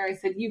was in there. I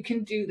said, you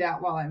can do that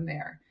while I'm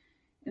there.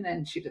 And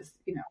then she just,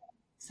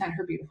 sent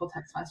her beautiful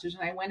text message,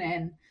 and I went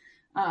in.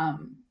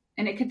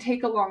 And it could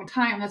take a long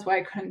time. That's why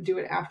I couldn't do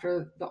it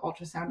after the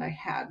ultrasound I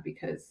had,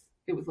 because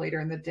it was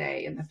later in the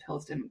day and the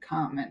pills didn't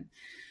come.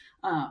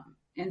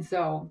 And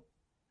so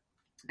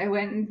I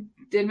went and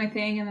did my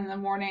thing, and in the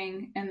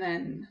morning, and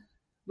then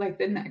like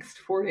the next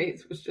 4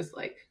 days was just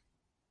like,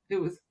 it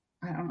was,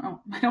 I don't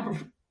know. I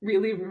don't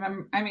really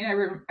remember. I mean,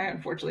 I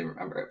unfortunately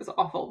remember it was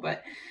awful,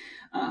 but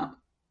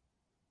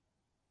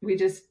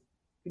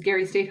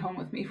Gary stayed home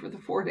with me for the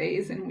 4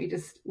 days, and we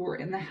just were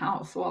in the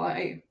house while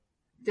I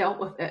dealt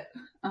with it.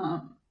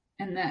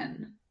 And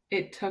then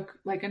it took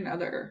like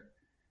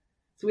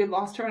so we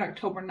lost her on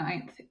October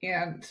 9th,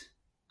 and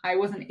I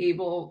wasn't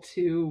able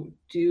to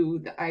do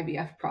the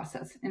IVF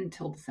process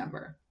until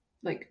December,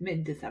 like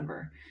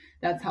mid-December.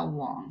 That's how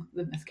long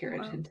the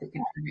miscarriage had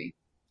taken for me.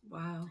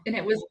 Wow. And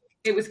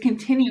it was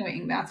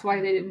continuing. That's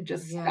why they didn't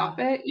just stop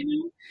it.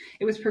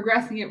 It was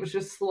progressing. It was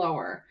just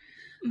slower.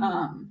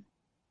 Mm-hmm.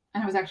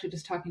 and I was actually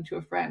just talking to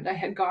a friend. I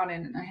had gone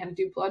in and I had to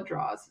do blood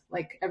draws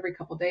like every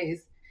couple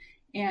days.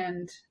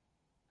 And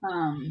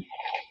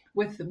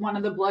with one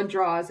of the blood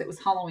draws, it was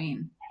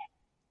Halloween.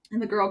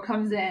 And the girl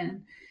comes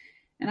in,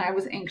 and I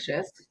was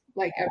anxious,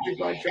 like every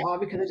blood draw,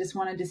 because I just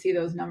wanted to see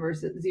those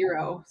numbers at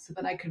 0 so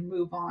that I could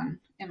move on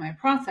in my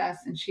process.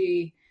 And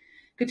she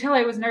could tell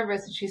I was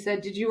nervous. And she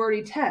said, "Did you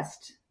already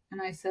test?"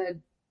 And I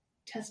said,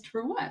 "Test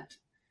for what?"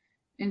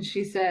 And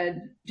she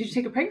said, "Did you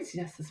take a pregnancy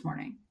test this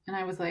morning?" And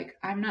I was like,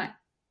 I'm not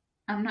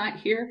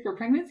here for a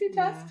pregnancy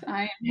test.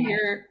 I am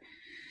here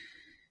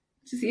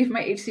to see if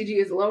my HCG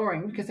is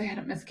lowering because I had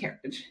a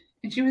miscarriage.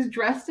 And she was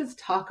dressed as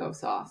taco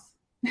sauce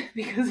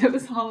because it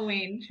was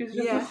Halloween. She was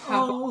dressed as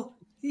taco.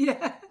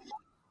 Yeah.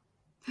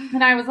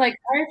 And I was like,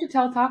 I have to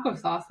tell taco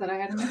sauce that I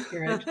had a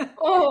miscarriage.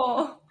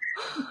 Oh.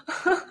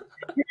 I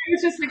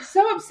was just like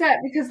so upset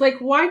because like,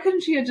 why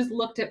couldn't she have just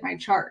looked at my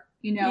chart?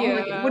 You know,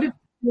 like it would have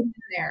been in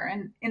there.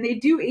 And they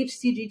do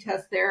HCG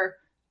tests there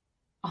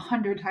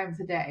 100 times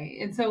a day.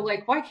 And so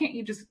like, why can't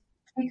you just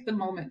take the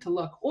moment to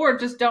look, or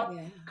just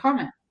don't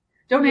comment?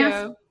 Don't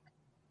ask if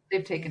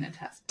they've taken a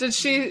test. Did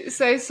she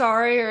say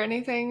sorry or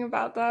anything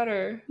about that?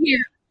 Or yeah,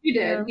 she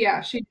did.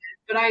 Yeah, she did.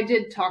 But I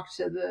did talk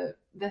to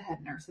the head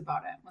nurse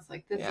about it. I was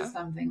like, this is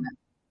something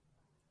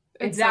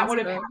that if that would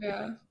have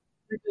happened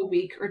a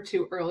week or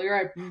two earlier,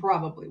 I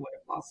probably would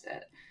have lost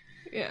it.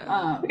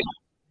 Yeah.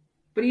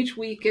 But each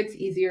week gets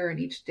easier and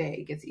each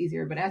day gets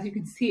easier. But as you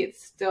can see,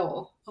 it's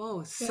still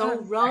so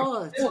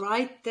raw. It's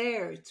right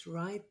there. It's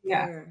right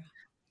there.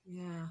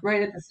 Yeah.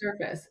 Right at the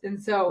surface.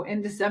 And so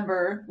in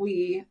December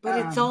but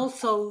it's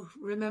also,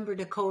 remember,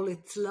 Nicole,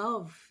 it's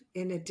love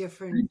in a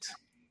different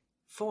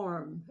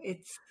form.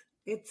 It's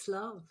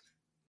love.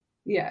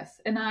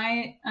 Yes. And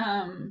I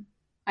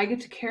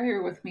get to carry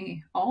her with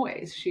me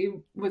always. She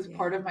was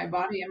part of my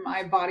body, and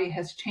my body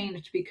has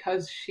changed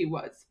because she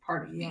was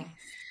part of me.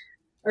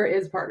 Or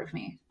is part of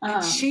me.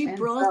 And she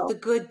brought the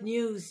good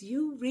news.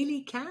 You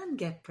really can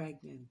get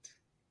pregnant.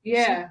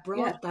 Yeah. She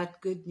brought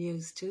that good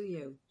news to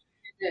you.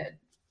 She did.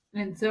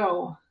 And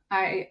so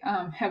I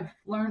have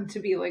learned to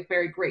be like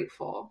very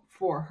grateful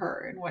for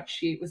her and what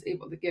she was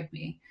able to give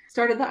me.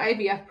 Started the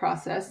IVF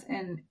process,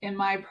 and in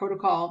my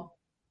protocol,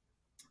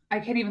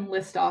 I can't even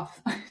list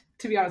off,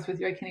 to be honest with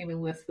you, I can't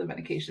even list the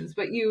medications,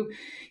 but you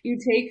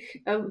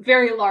take a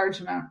very large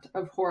amount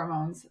of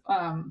hormones.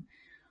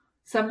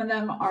 Some of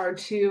them are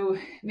to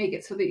make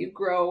it so that you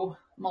grow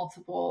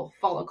multiple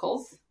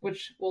follicles,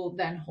 which will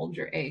then hold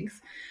your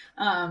eggs.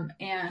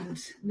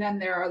 And then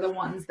there are the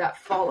ones that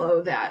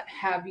follow that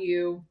have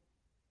you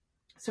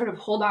sort of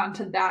hold on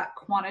to that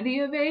quantity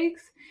of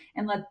eggs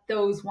and let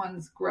those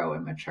ones grow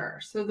and mature.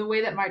 So the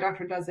way that my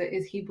doctor does it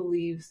is he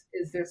believes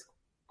is there's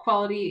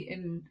quality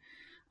in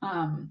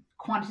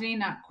quantity,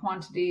 not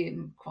quantity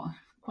in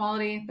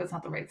quality. That's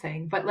not the right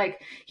saying, but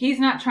like he's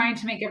not trying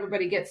to make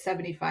everybody get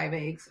 75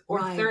 eggs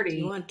or 30.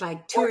 You want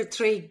like 2 or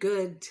 3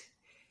 good.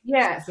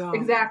 Yes, strong.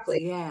 Exactly.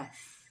 Yes.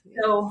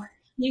 So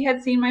he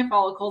had seen my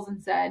follicles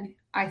and said,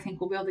 I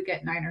think we'll be able to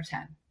get 9 or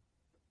 10.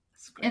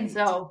 And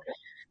so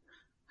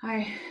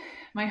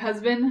my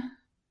husband,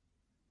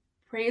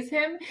 praise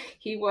him,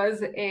 he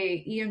was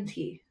a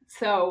EMT.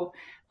 So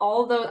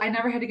although I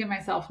never had to give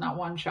myself not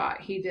one shot,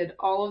 he did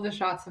all of the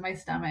shots in my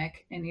stomach,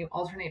 and you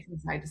alternate from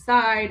side to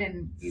side,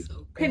 and you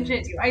pinch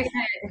it, you ice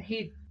it, and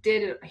he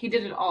did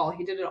it all.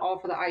 He did it all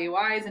for the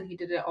IUIs, and he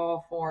did it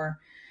all for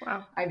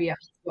IVF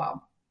as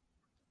well.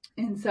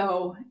 And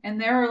so, and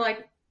there are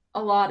like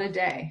a lot a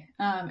day.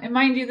 And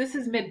mind you, this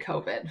is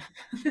mid-COVID.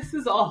 This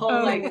is all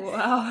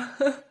wow.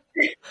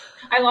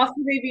 I lost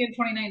the baby in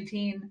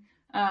 2019.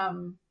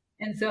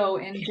 And so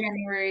in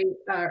January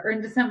or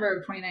in December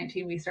of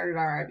 2019, we started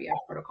our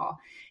IVF protocol.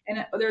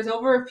 And there's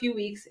over a few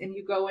weeks, and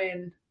you go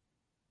in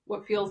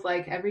what feels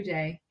like every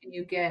day, and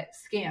you get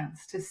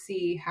scans to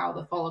see how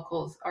the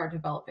follicles are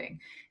developing.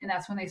 And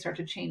that's when they start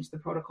to change the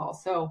protocol.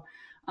 So,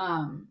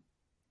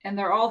 and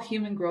they're all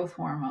human growth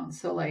hormones.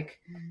 So like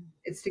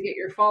it's to get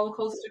your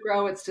follicles to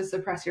grow. It's to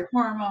suppress your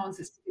hormones.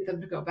 It's to get them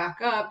to go back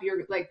up.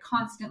 You're like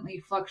constantly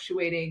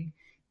fluctuating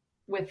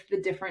with the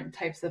different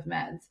types of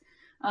meds.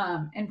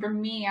 And for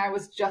me, I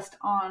was just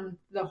on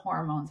the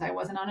hormones. I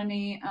wasn't on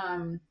any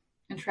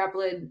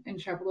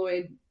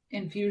intraploid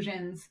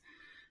infusions,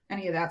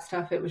 any of that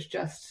stuff. It was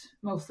just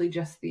mostly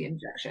just the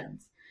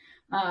injections.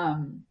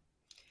 And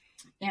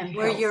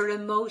were your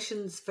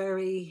emotions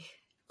very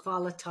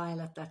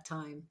volatile at that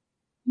time?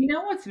 You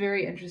know what's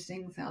very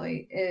interesting,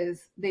 Sally,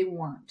 is they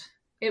weren't.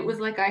 It was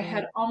like I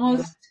had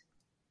almost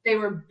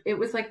it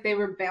was like they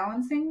were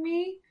balancing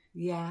me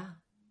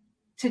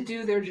to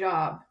do their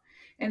job.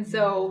 And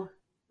so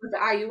with the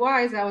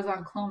IUIs, I was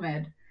on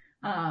Clomid,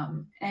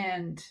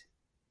 and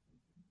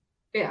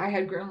I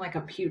had grown like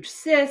a huge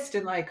cyst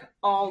and like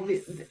all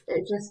it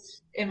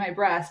just in my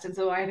breast. And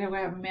so I had to have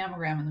a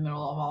mammogram in the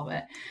middle of all of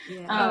it.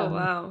 Oh,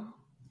 wow.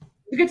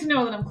 It's good to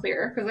know that I'm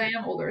clear because I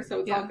am older,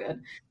 so it's all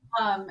good.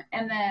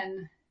 And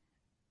then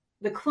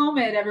the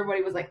Clomid,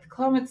 everybody was like, the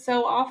Clomid's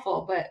so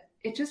awful, but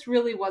it just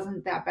really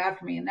wasn't that bad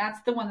for me. And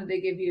that's the one that they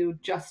give you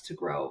just to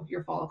grow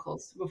your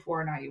follicles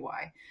before an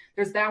IUI.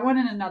 There's that one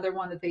and another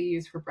one that they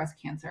use for breast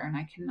cancer. And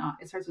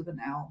it starts with an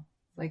L,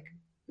 like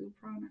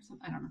Lupron or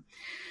something. I don't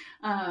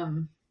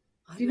know.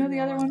 Do you know the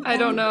other one? I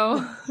don't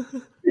know.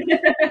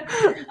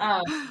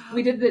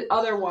 We did the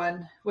other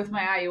one with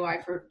my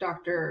IUI for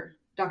Dr.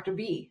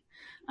 B,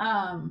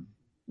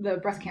 the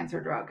breast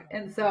cancer drug.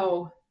 And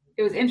so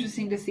it was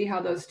interesting to see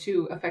how those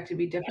two affected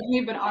me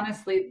differently. But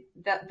honestly,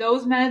 that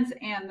those meds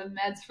and the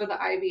meds for the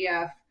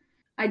IVF,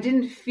 I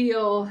didn't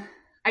feel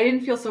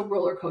so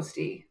roller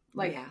coasty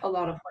like a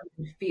lot of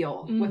women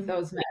feel with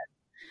those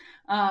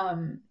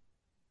meds.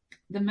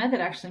 The med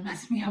that actually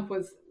messed me up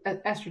was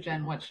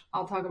estrogen, which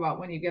I'll talk about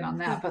when you get on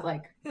that, but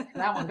like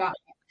that one got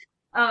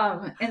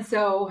me. And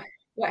so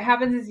what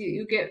happens is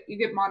you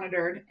get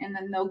monitored, and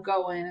then they'll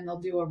go in and they'll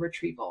do a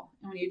retrieval.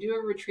 And when you do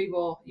a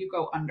retrieval, you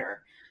go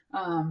under.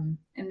 And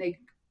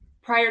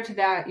prior to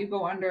that, you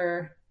go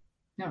under.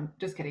 No,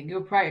 just kidding. You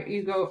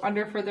go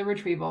under for the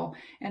retrieval,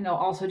 and they'll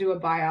also do a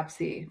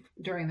biopsy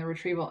during the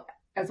retrieval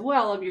as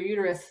well of your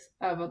uterus,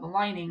 of the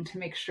lining, to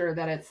make sure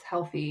that it's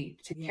healthy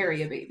to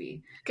carry a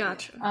baby.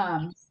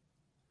 Gotcha.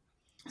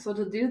 So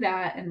to do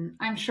that, and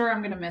I'm sure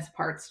I'm going to miss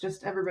parts.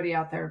 Just everybody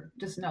out there,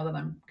 just know that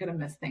I'm going to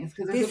miss things,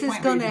 because this is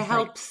going to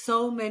help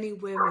so many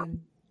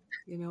women.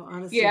 You know,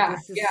 honestly,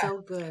 this is so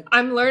good.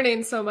 I'm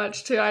learning so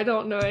much too. I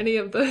don't know any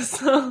of this.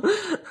 So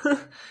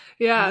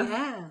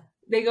yeah.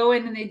 They go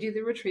in and they do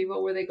the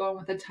retrieval, where they go in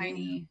with a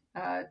tiny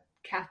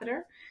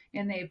catheter,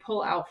 and they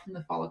pull out from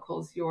the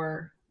follicles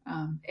your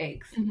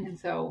eggs. And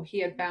so he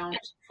had found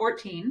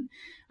 14,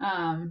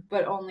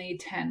 but only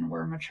 10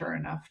 were mature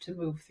enough to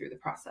move through the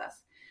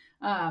process.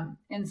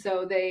 And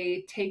so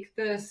they take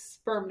the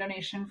sperm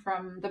donation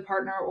from the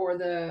partner or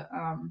the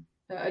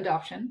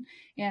adoption,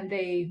 and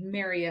they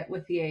marry it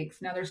with the eggs.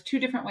 Now there's two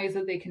different ways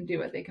that they can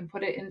do it. They can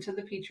put it into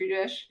the petri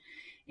dish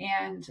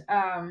and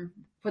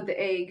put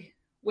the egg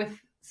with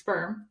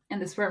sperm,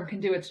 and the sperm can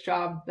do its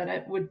job that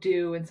it would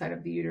do inside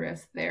of the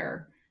uterus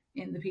there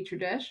in the petri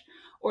dish.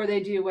 Or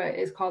they do what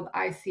is called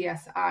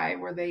ICSI,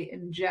 where they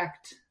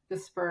inject the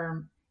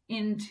sperm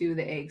into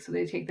the egg. So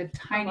they take the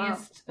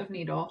tiniest of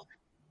needle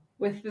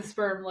with the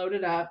sperm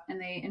loaded up, and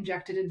they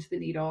inject it into the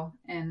needle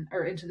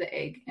or into the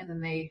egg, and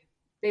then they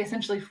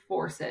essentially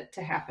force it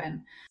to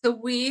happen. So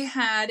we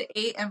had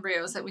 8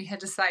 embryos that we had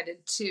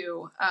decided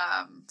to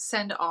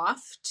send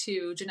off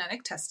to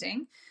genetic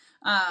testing,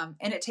 and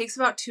it takes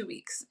about 2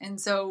 weeks.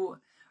 And so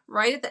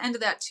right at the end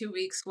of that 2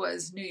 weeks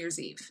was New Year's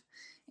Eve,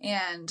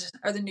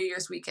 or the New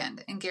Year's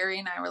weekend, and Gary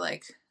and I were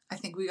like, I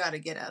think we got to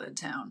get out of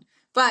town.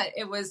 But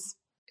it was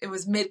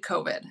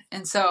mid-COVID.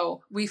 And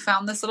so we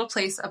found this little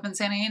place up in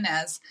Santa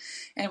Ynez,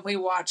 and we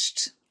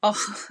watched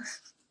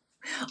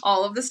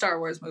all of the Star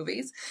Wars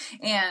movies.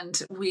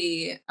 And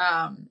we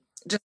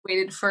just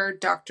waited for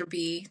Dr.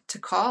 B to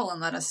call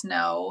and let us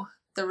know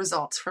the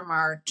results from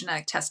our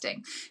genetic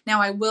testing.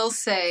 Now, I will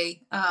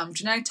say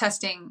genetic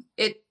testing,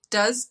 it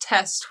does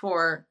test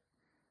for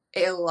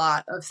a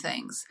lot of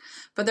things,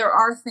 but there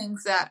are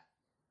things that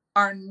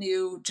are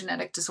new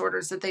genetic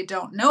disorders that they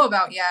don't know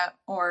about yet,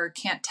 or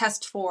can't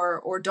test for,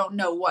 or don't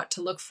know what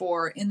to look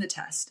for in the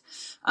test.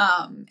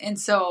 And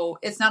so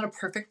it's not a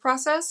perfect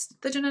process,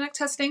 the genetic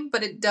testing,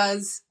 but it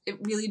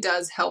really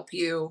does help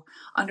you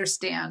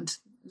understand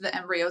the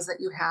embryos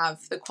that you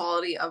have, the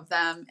quality of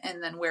them,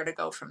 and then where to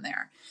go from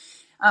there.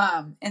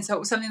 And so it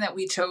was something that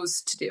we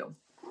chose to do.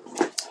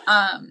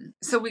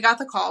 So we got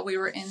the call. We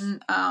were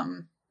in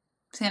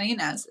Santa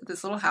Ynez,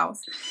 this little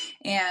house,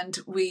 and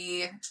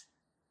we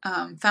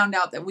found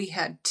out that we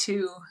had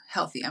 2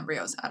 healthy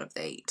embryos out of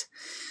the 8.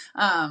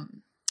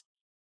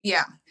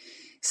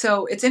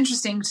 So it's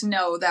interesting to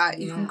know that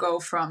you can go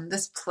from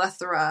this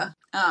plethora.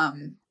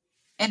 And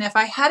if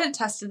I hadn't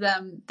tested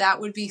them, that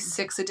would be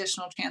 6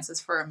 additional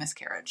chances for a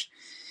miscarriage.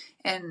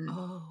 And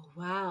oh,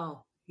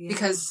 wow. Yeah.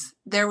 Because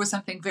there was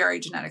something very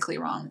genetically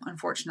wrong,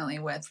 unfortunately,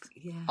 with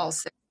all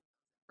 6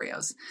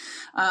 embryos.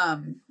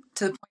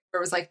 To the point where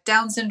it was like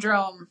Down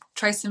syndrome,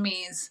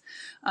 trisomies.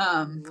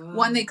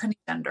 One they couldn't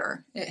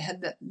gender. It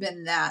had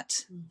been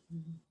that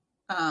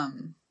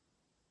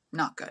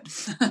not good.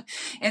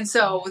 And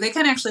so they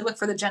can actually look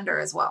for the gender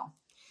as well.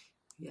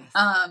 Yes.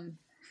 And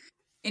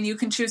you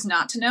can choose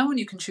not to know, and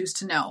you can choose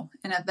to know.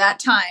 And at that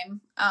time,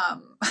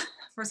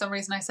 for some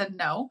reason I said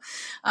no.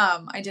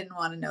 I didn't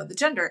want to know the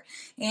gender.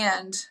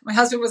 And my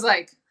husband was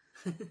like,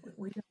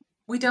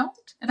 we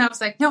don't? And I was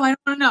like, no, I don't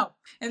want to know.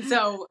 And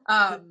so,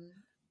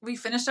 we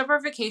finished up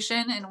our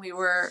vacation, and we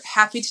were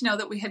happy to know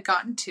that we had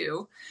gotten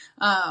 2.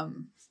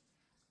 And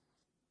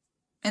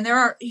there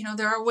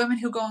are women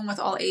who go in with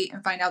all 8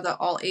 and find out that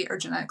all 8 are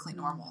genetically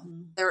normal.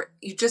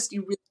 You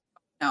really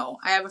don't know.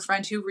 I have a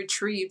friend who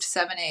retrieved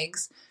 7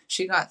 eggs.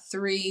 She got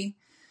 3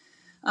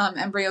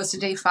 embryos to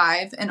day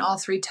 5, and all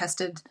 3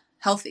 tested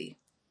healthy.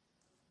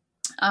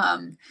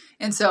 And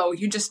so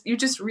you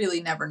just really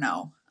never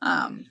know.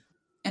 And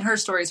her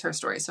story is her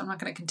story, so I'm not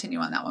going to continue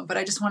on that one. But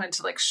I just wanted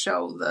to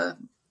show the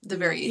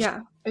variation.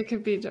 Yeah, it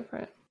could be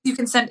different. You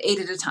can send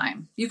 8 at a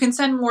time. You can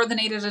send more than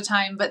 8 at a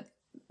time, but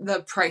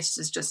the price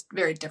is just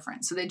very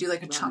different. So they do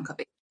like a chunk of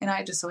 8, and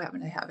I just so happen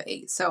to have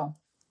 8. So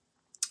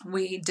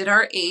we did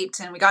our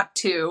 8 and we got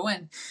 2,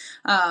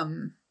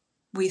 and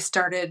we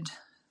started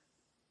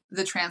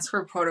the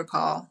transfer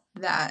protocol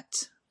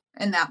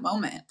in that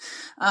moment,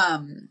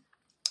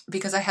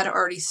 because I had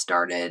already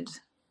started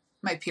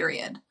my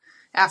period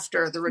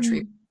after the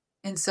retrieval.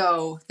 And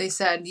so they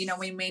said,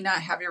 we may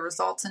not have your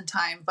results in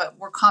time, but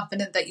we're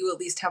confident that you at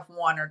least have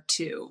 1 or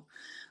 2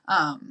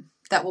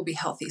 that will be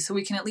healthy. So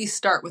we can at least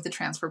start with the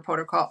transfer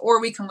protocol, or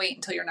we can wait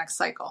until your next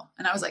cycle.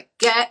 And I was like,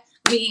 get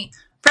me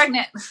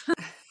pregnant.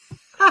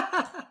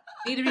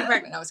 Need to be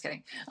pregnant. I was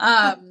kidding.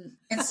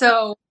 And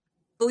so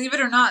believe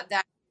it or not,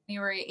 that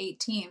January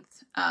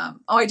 18th,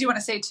 I do want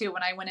to say too,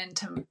 when I went in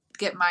to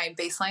get my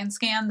baseline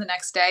scan the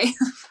next day,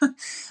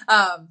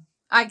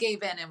 I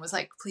gave in and was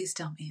like, please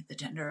tell me the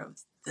gender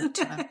of the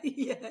 2.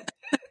 Yeah.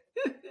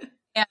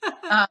 And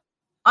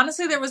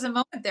honestly, there was a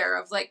moment there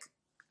of like,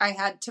 I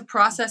had to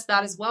process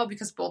that as well,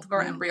 because both of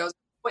our embryos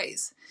are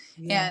boys.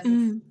 Yeah.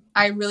 And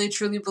I really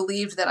truly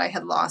believed that I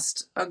had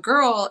lost a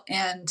girl,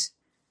 and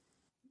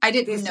I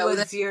didn't know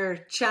that your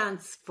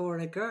chance for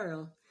a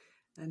girl.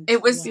 And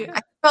it was,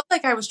 I felt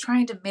like I was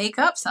trying to make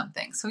up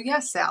something. So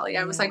yes, Sally,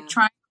 I was like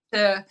trying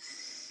to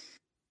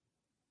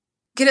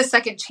get a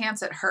second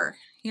chance at her,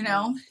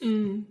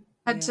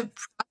 had to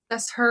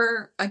process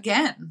her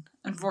again,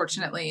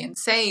 unfortunately, and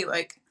say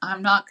like,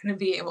 I'm not going to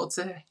be able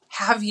to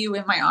have you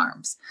in my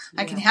arms.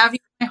 I can have you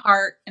in my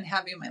heart and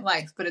have you in my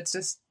life, but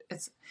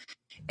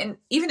and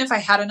even if I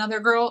had another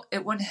girl,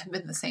 it wouldn't have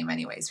been the same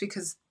anyways,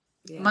 because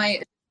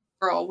my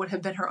girl would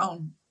have been her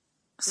own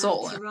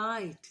soul. That's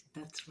right.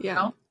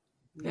 Yeah.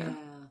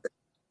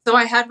 So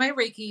I had my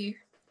Reiki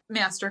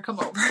master come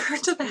over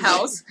to the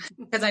house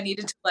because I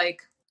needed to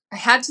I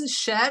had to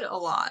shed a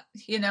lot,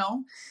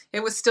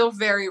 it was still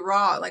very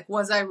raw. Like,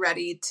 was I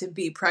ready to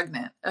be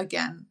pregnant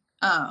again?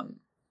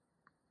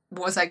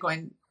 Was I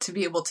going to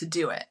be able to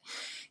do it?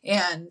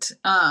 And,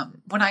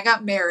 when I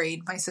got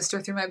married, my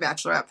sister threw my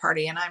bachelorette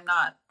party, and I'm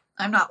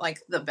not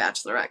like the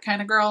bachelorette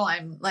kind of girl.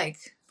 I'm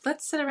like,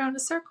 let's sit around a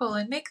circle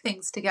and make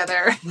things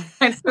together.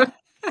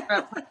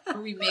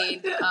 we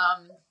made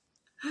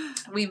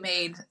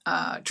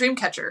dream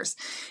catchers,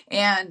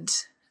 and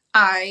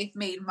I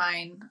made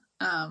mine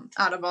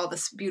out of all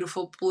this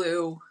beautiful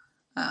blue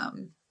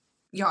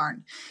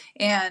yarn,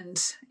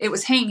 and it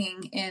was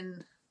hanging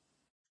in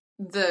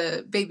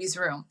the baby's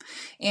room.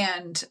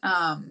 And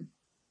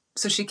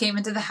so she came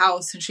into the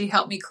house and she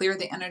helped me clear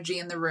the energy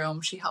in the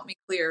room. She helped me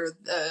clear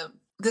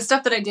the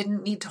stuff that I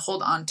didn't need to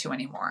hold on to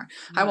anymore.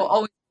 Right. I will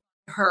always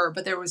have her,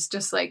 but there was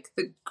just like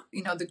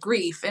the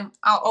grief, and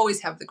I'll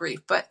always have the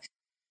grief, but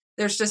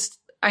there's just,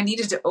 I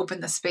needed to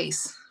open the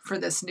space for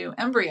this new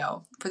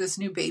embryo, for this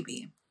new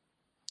baby,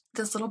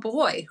 this little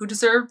boy who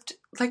deserved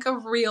like a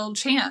real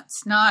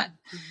chance, not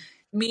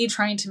me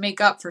trying to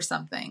make up for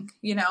something,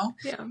 Yeah.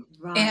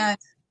 Right. And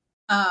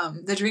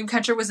the dream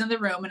catcher was in the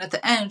room, and at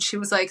the end she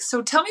was like,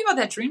 so tell me about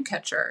that dream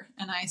catcher.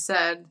 And I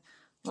said,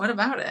 what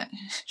about it?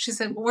 She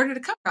said, well, where did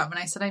it come from? And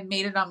I said, I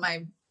made it on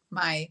my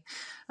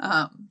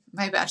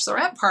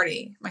bachelorette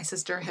party. My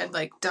sister had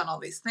done all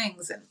these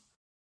things, and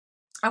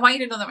I want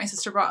you to know that my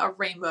sister brought a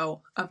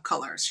rainbow of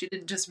colors. She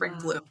didn't just bring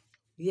blue.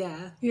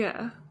 Yeah.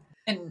 Yeah.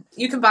 And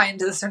you can buy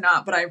into this or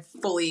not, but I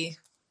fully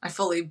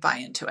buy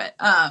into it.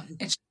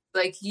 And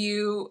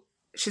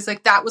she's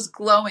like, that was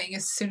glowing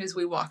as soon as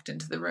we walked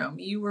into the room.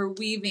 You were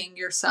weaving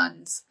your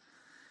sons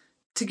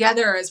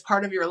together as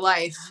part of your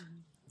life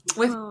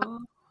with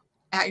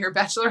at your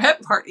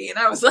bachelorette party. And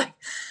I was like,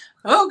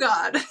 oh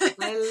God.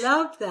 I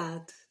love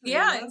that.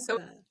 And so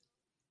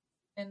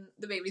in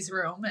the baby's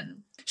room,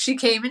 and she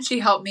came and she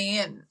helped me,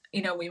 and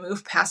we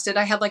moved past it.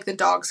 I had the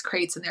dog's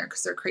crates in there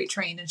because they're crate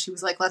trained, and she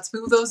was like, let's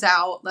move those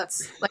out.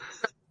 Let's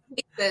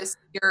make this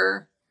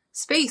your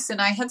space. And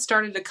I had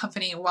started a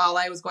company while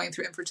I was going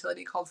through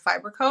infertility called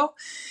Fiber Co.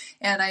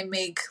 And I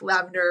make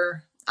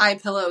lavender eye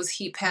pillows,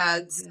 heat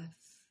pads,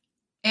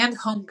 and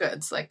home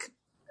goods.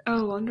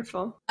 Oh,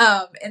 wonderful.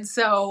 And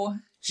so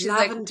she's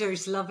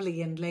lavender's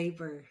lovely in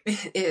labor.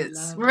 It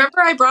is. Remember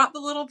I brought the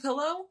little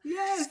pillow?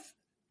 Yes.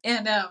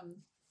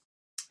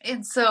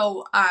 And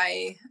so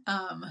I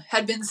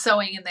had been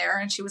sewing in there,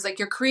 and she was like,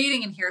 you're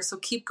creating in here, so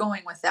keep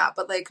going with that,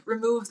 but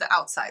remove the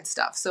outside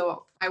stuff.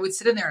 So I would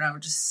sit in there and I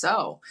would just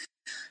sew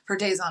for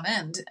days on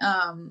end.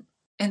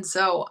 And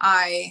so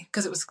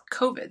because it was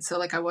COVID,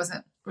 so I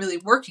wasn't really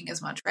working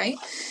as much, right?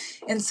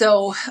 And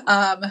so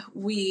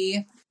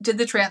we did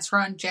the transfer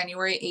on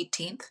January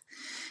 18th,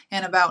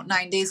 and about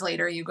 9 days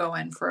later you go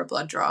in for a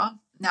blood draw.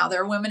 Now,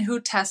 there are women who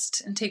test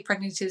and take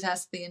pregnancy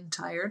tests the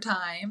entire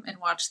time and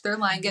watch their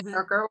line get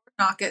darker or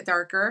not get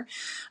darker.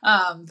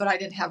 But I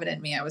didn't have it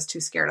in me. I was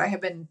too scared. I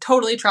have been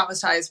totally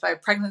traumatized by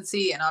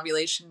pregnancy and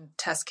ovulation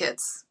test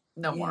kits.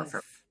 No more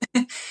for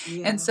me.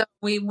 And so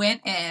we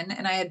went in,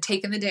 and I had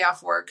taken the day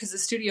off work because the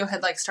studio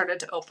had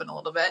started to open a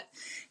little bit.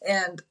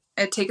 And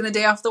I had taken the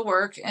day off the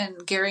work,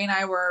 and Gary and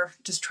I were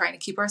just trying to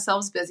keep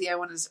ourselves busy. I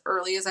went as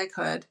early as I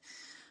could.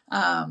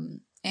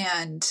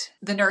 And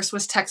the nurse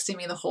was texting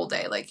me the whole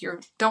day, like,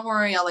 don't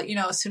worry, I'll let you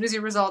know as soon as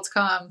your results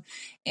come.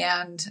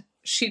 And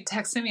she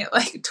texted me at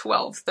like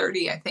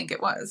 12:30, I think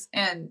it was.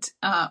 And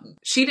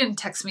she didn't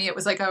text me. It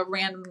was like a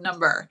random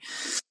number.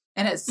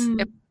 And it's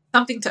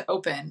something to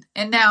open.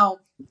 And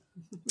now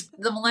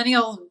the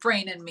millennial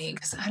brain in me,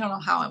 because I don't know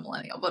how I'm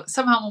millennial, but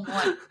somehow I'm a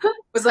millennial,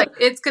 was like,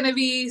 it's going to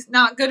be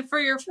not good for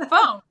your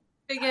phone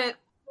to get...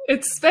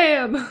 It's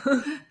spam.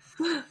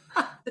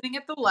 Sitting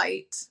at the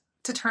light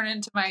to turn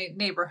into my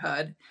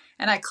neighborhood,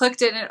 and I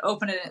clicked it and it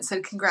opened it and it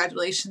said,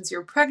 "Congratulations,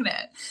 you're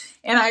pregnant."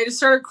 And I just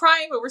started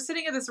crying, but we're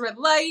sitting at this red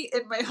light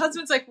and my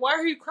husband's like, "Why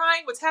are you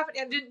crying? What's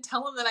happening?" I didn't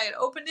tell him that I had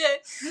opened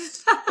it.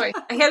 So I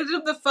handed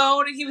him the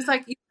phone and he was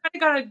like, "You kind of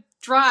got to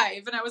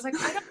drive." And I was like,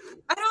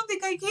 I don't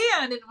think I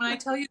can. And when I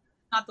tell you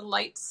not the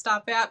light to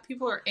stop at,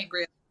 people are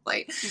angry at the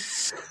light.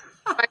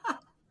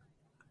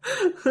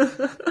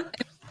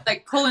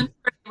 Like pull into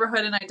our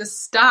neighborhood and I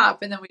just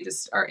stop, and then we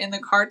just are in the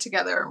car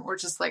together and we're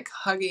just like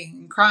hugging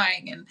and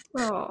crying and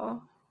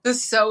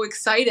just so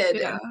excited.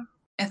 Yeah.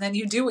 And then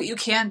you do what you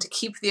can to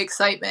keep the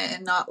excitement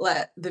and not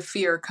let the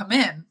fear come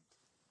in.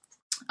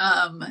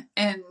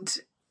 And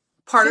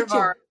part Such of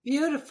our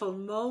beautiful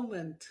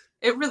moment.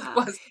 It really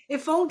was.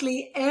 If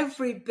only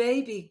every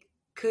baby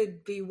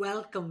could be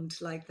welcomed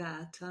like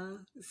that, huh?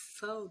 It's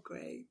so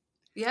great.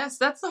 Yes,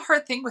 that's the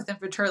hard thing with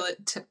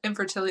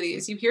infertility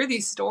is you hear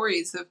these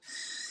stories of,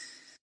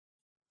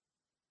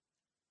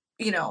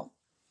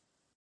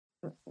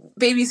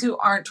 babies who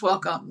aren't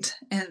welcomed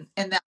in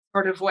that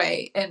sort of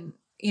way. And,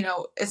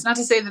 it's not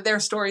to say that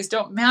their stories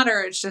don't matter.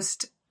 It's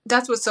just,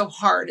 that's what's so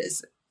hard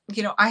is,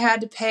 I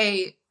had to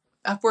pay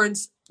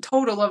upwards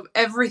total of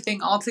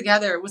everything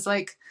altogether. It was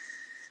like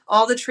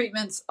all the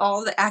treatments,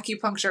 all the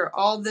acupuncture,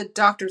 all the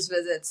doctor's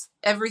visits,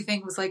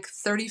 everything was like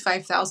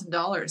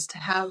 $35,000 to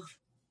have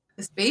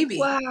this baby.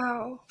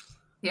 Wow.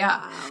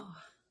 Yeah. Wow.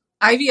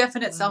 IVF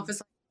in itself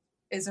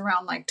is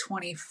around like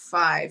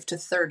 25 to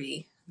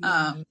 30.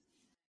 Yeah.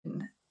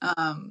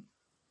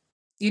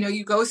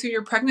 You go through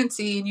your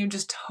pregnancy and you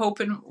just hope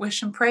and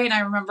wish and pray. And I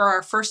remember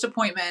our first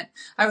appointment,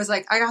 I was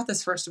like, I got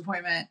this first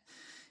appointment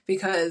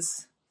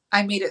because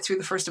I made it through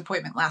the first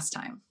appointment last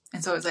time.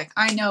 And so I was like,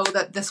 I know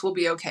that this will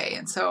be okay.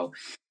 And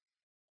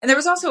there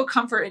was also a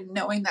comfort in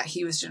knowing that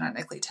he was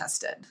genetically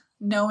tested,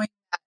 knowing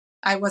that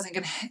I wasn't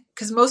going to,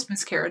 because most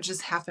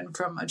miscarriages happen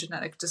from a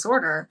genetic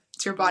disorder.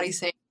 It's your body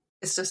saying,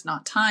 it's just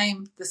not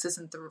time. This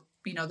isn't the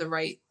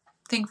right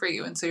thing for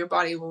you. And so your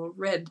body will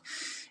rid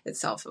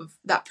itself of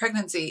that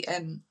pregnancy.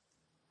 And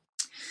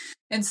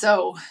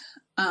so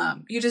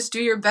you just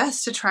do your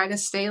best to try to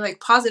stay like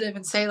positive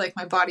and say like,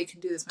 my body can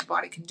do this. My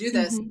body can do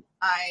this. Mm-hmm.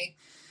 I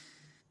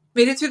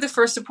made it through the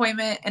first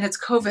appointment and it's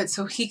COVID.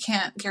 So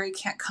Gary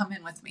can't come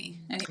in with me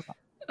anymore.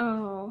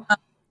 Oh.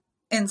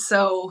 And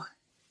so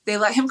they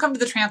let him come to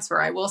the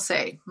transfer. I will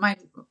say my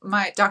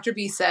Dr.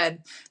 B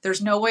said,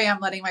 there's no way I'm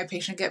letting my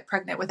patient get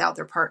pregnant without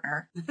their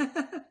partner.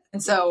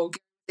 And so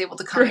Gary's able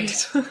to come.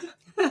 Great.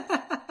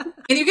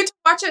 And you get to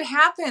watch it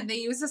happen. They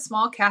use a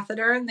small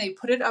catheter and they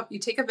put it up. You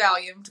take a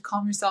Valium to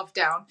calm yourself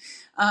down.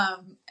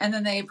 And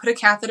then they put a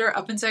catheter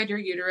up inside your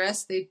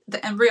uterus. The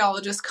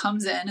embryologist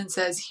comes in and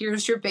says,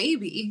 here's your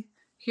baby.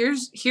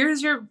 Here's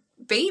your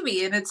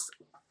baby. And it's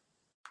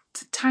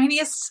the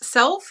tiniest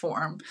cell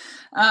form.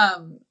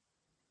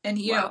 And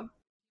he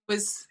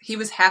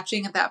was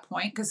hatching at that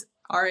point because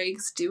our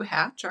eggs do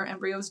hatch. Our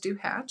embryos do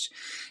hatch.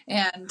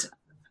 And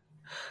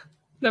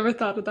never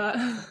thought of that.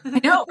 I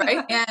know,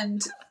 right?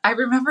 And I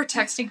remember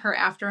texting her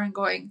after and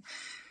going,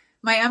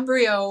 my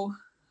embryo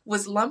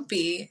was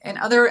lumpy and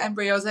other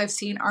embryos I've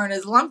seen aren't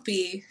as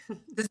lumpy.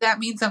 Does that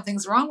mean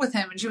something's wrong with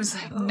him? And she was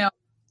like, no,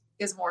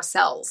 he has more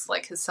cells.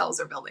 Like his cells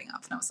are building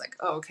up. And I was like,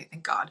 oh, okay,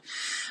 thank God.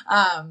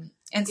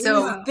 And so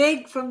it was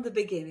big from the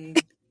beginning.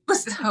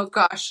 Oh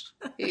gosh.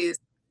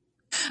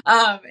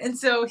 And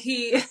so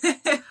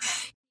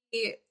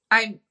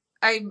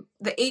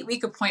the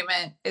 8-week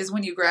appointment is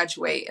when you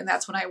graduate. And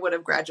that's when I would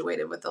have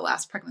graduated with the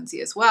last pregnancy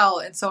as well.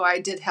 And so I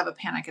did have a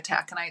panic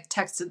attack and I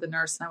texted the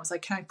nurse and I was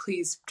like, can I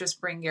please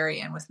just bring Gary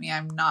in with me?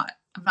 I'm not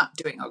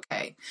doing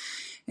okay.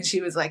 And she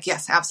was like,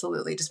 yes,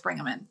 absolutely. Just bring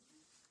him in.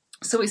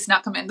 So we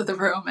snuck him into the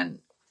room. And,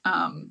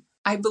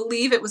 I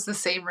believe it was the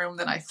same room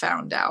that I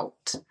found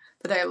out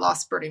that I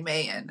lost Bertie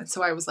Mae in. And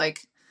so I was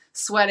like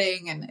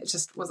sweating and it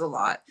just was a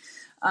lot.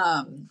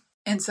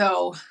 And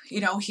so,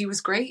 he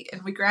was great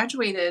and we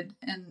graduated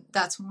and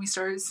that's when we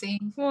started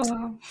seeing.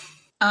 Wow.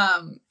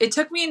 It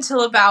took me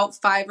until about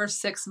 5 or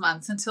 6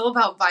 months, until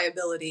about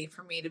viability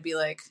for me to be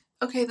like,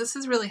 okay, this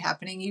is really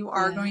happening. You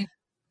are going to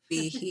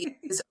be, he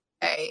is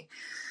okay.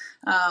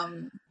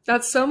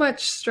 That's so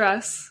much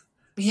stress.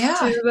 Yeah.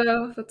 Too,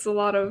 though. That's a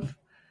lot of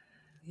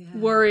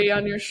worry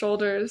on your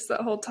shoulders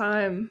that whole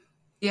time.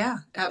 Yeah,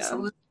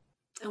 absolutely.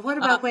 And what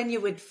about when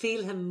you would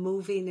feel him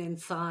moving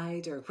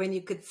inside or when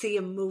you could see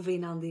him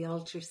moving on the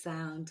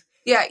ultrasound?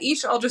 Yeah,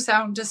 each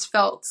ultrasound just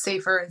felt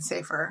safer and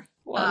safer.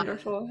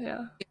 Wonderful,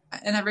 yeah.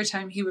 And every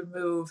time he would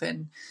move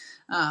and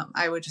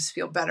I would just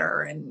feel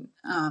better. And,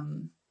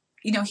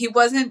 he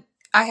wasn't,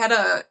 I had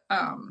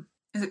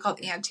is it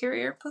called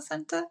anterior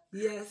placenta?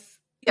 Yes.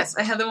 Yes,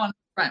 I had the one in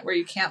front where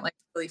you can't like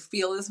really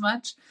feel as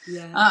much.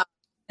 Yeah.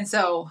 And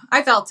so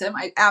I felt him.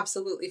 I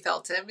absolutely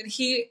felt him. And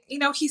he,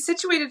 he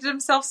situated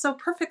himself so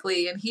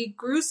perfectly and he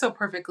grew so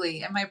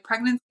perfectly. And my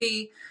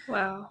pregnancy,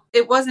 wow,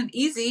 it wasn't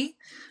easy.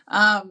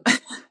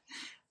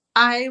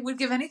 I would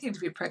give anything to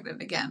be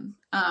pregnant again.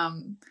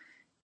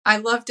 I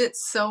loved it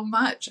so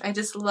much. I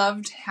just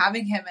loved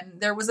having him.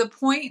 And there was a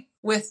point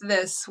with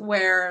this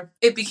where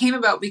it became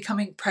about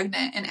becoming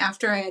pregnant. And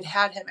after I had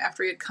had him,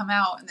 after he had come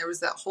out, and there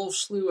was that whole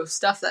slew of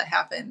stuff that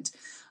happened,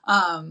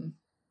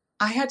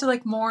 I had to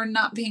like mourn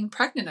not being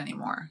pregnant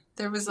anymore.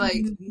 There was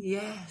like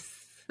yes,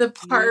 the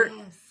part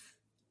yes,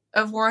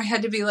 of where I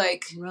had to be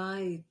like,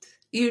 right.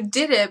 you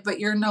did it, but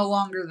you're no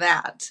longer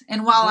that.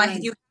 And while Right.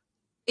 you have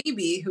a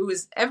baby who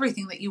is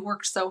everything that you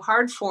worked so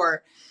hard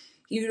for,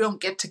 you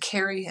don't get to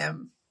carry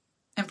him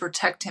and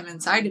protect him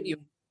inside of you.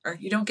 Or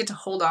you don't get to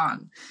hold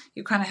on.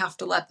 You kind of have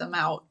to let them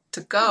out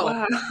to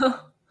go.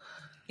 wow,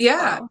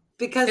 Yeah. wow.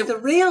 Because the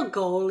real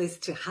goal is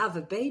to have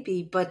a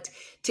baby, but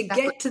to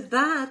Exactly. get to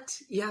that,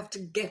 you have to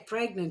get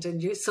pregnant.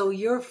 And so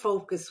your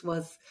focus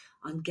was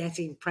on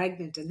getting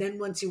pregnant. And then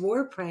once you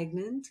were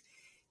pregnant,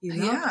 you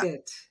loved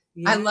it.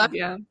 I loved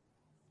Yeah. it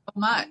so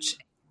much.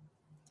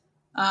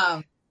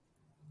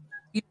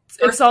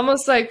 It's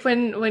almost like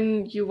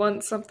when you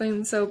want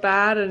something so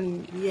bad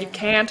and you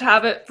can't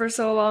have it for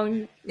so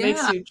long,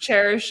 makes you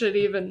cherish it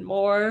even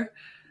more.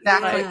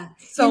 Exactly. Like,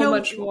 so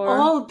much more.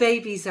 All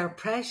babies are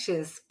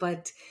precious,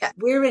 but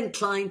we're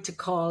inclined to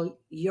call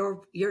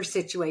your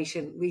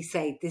situation, we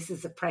say, this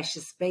is a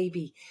precious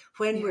baby.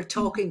 When we're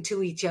talking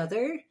to each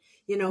other,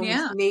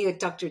 me with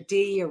Dr.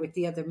 D or with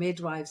the other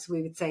midwives,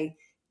 we would say,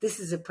 this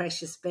is a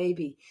precious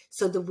baby,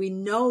 so that we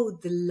know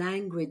the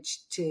language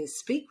to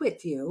speak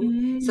with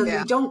you, so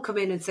that we don't come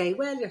in and say,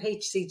 well, your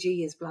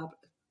HCG is blah, blah.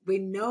 We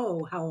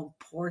know how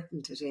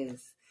important it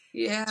is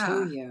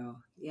to you.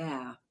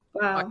 Yeah.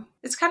 Wow.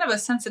 It's kind of a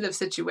sensitive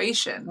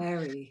situation.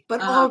 Very.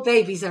 But all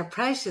babies are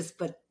precious.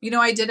 But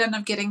I did end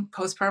up getting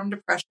postpartum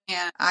depression,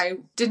 and I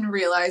didn't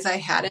realize I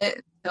had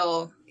it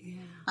until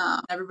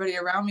everybody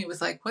around me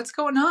was like, what's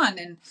going on?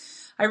 And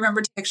I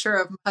remembered a picture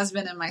of my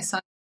husband and my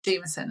son,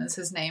 Jameson is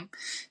his name,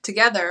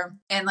 together,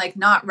 and like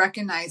not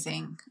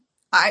recognizing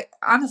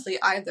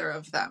either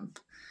of them.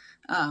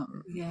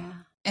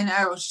 And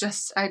I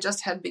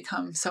just had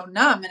become so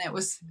numb, and it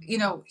was,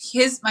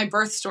 my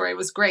birth story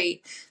was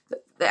great.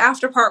 The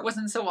after part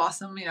wasn't so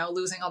awesome,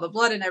 losing all the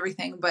blood and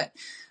everything. But,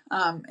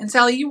 and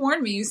Sally, you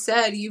warned me, you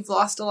said you've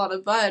lost a lot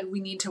of blood.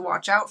 We need to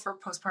watch out for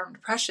postpartum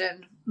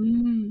depression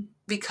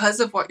because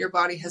of what your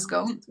body has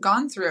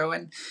gone through.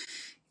 And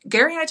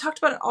Gary and I talked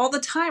about it all the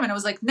time. And I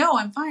was like, no,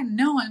 I'm fine.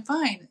 No, I'm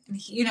fine. And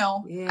he,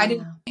 I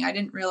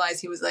didn't realize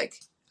he was like,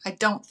 I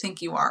don't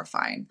think you are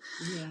fine.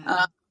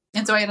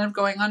 And so I ended up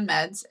going on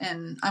meds,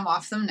 and I'm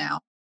off them now.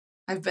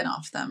 I've been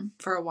off them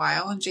for a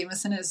while, and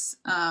Jameson is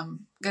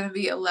going to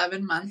be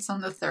 11 months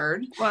on the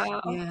 3rd.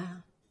 Wow. Yeah.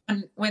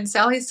 And when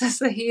Sally says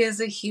that he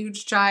is a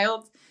huge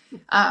child,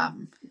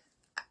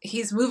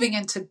 he's moving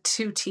into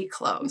 2T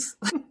clothes.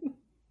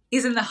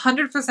 He's in the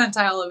 100th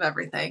percentile of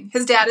everything.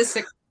 His dad is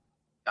 6, to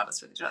be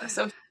honest with each other.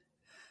 So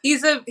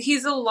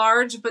he's a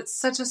large, but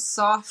such a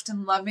soft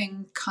and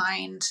loving,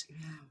 kind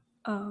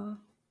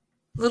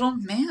little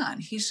man.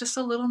 He's just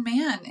a little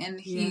man, and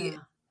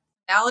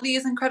personality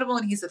is incredible,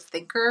 and he's a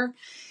thinker.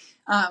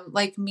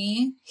 Like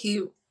me,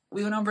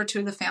 we went over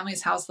to the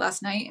family's house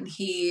last night, and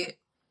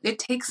it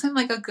takes him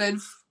like a good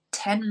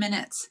 10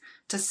 minutes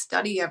to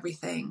study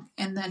everything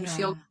and then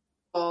feel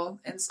comfortable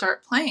and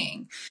start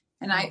playing.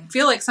 And I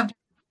feel like sometimes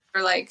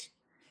we're like,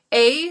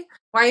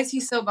 why is he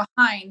so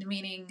behind?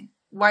 Meaning,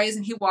 why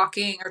isn't he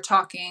walking or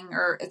talking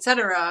or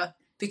etc.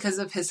 because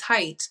of his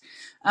height?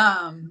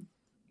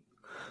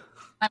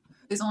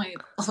 He's only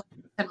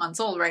 10 months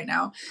old right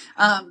now.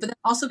 But then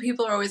also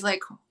people are always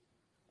like,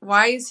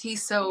 why is he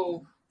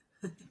so,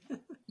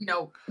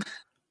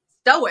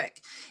 stoic?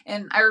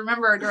 And I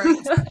remember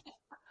during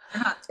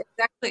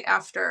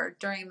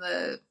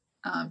the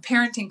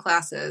parenting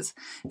classes,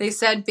 they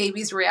said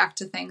babies react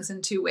to things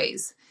in 2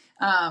 ways.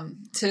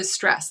 To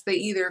stress. They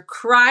either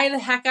cry the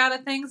heck out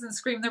of things and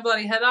scream their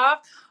bloody head off,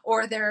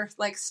 or they're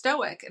like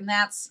stoic. And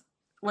that's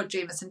what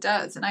Jameson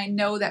does. And I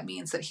know that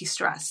means that he's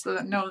stressed. So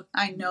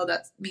I know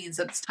that means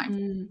that it's time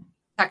to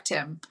protect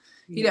him.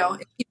 Keep him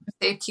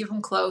safe, keep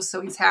him close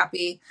so he's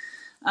happy.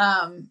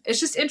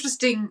 It's just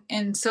interesting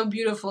and so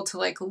beautiful to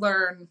like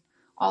learn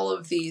all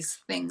of these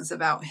things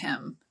about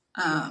him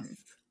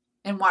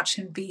and watch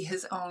him be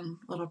his own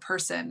little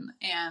person.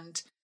 And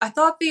I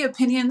thought the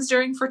opinions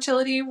during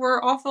fertility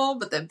were awful,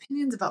 but the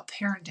opinions about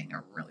parenting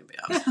are really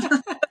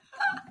bad.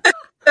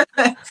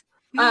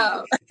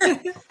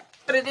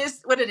 But it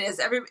is what it is.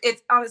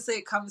 Honestly,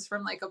 it comes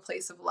from like a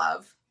place of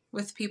love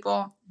with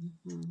people.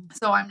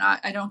 So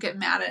I don't get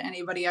mad at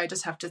anybody. I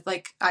just have to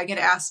I get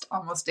asked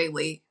almost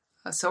daily,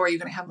 so are you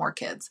going to have more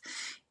kids?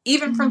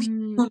 Even from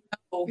people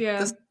who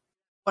know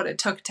what it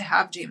took to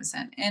have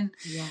Jameson. And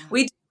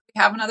we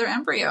have another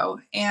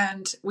embryo,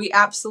 and we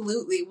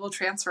absolutely will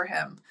transfer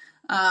him.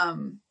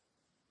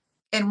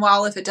 And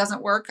while if it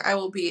doesn't work, I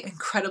will be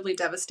incredibly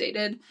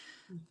devastated,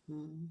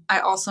 I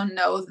also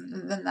know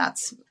then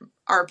that's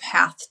our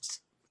path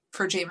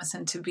for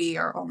Jameson to be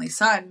our only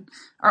son,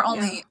 our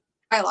only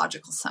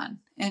biological son.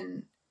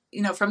 And,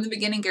 from the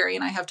beginning, Gary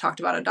and I have talked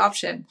about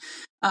adoption,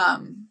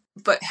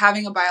 but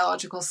having a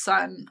biological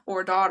son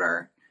or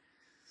daughter,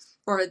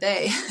 or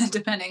they,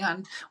 depending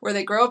on where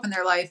they grow up in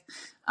their life,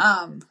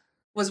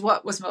 was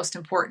what was most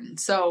important.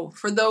 So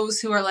for those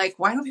who are like,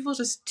 why don't people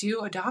just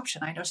do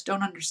adoption? I just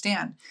don't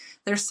understand.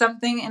 There's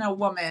something in a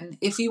woman,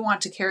 if you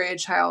want to carry a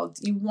child,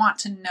 you want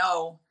to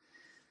know.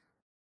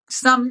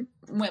 Some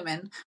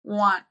women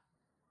want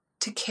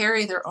to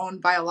carry their own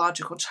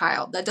biological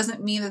child. That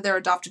doesn't mean that their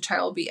adopted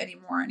child will be any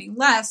more, any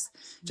less.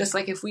 Just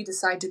like if we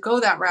decide to go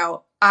that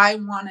route, I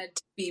wanted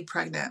to be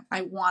pregnant. I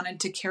wanted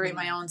to carry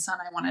my own son.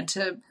 I wanted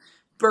to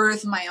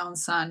birth my own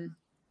son.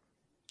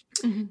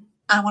 Mm-hmm.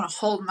 I want to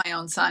hold my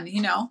own son,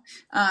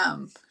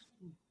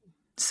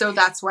 so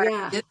that's what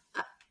I did.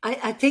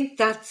 I think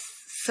that's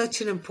such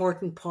an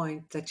important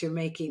point that you're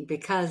making,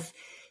 because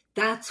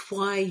that's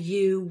why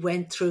you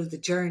went through the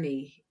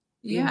journey,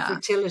 the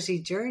infertility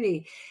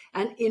journey.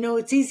 And,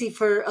 it's easy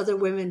for other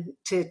women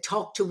to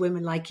talk to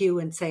women like you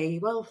and say,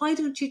 well, why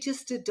don't you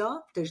just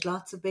adopt? There's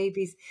lots of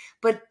babies.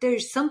 But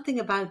there's something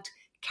about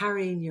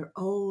carrying your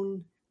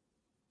own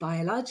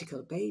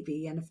biological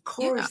baby. And of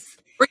course,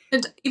 or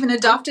even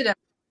adopted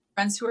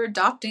friends who are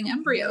adopting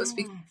embryos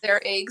because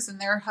their eggs and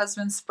their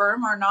husband's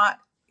sperm are not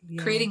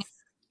creating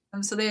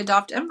them, so they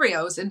adopt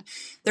embryos, and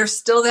there's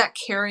still that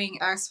carrying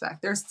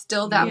aspect. There's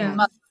still that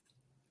mother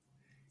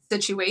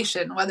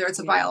situation, whether it's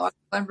a biological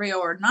embryo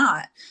or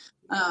not.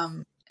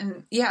 And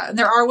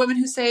there are women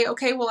who say,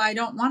 okay, well, I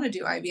don't want to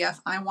do IVF.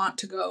 I want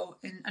to go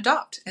and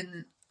adopt.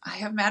 And I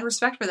have mad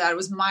respect for that. It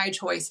was my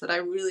choice that I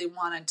really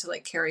wanted to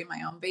carry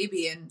my own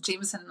baby. And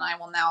Jameson and I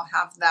will now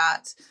have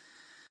that.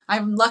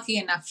 I'm lucky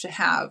enough to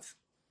have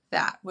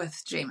that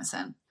with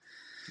Jameson.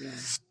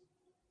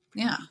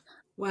 Yeah.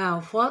 Wow,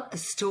 what a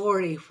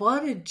story.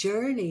 What a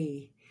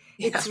journey.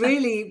 It's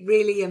really,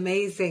 really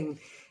amazing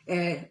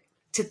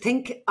to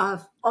think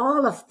of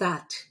all of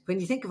that. When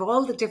you think of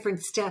all the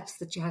different steps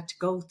that you had to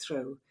go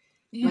through,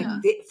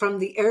 from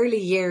the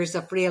early years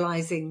of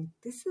realizing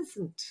this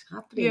isn't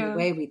happening the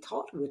way we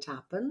thought it would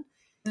happen.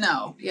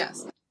 No,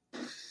 yes.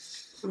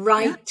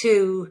 Right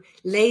to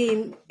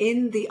laying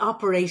in the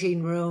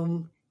operating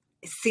room,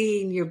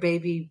 seeing your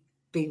baby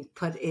being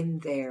put in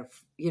there,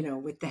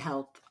 with the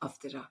help of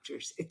the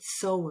doctors. It's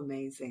so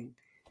amazing.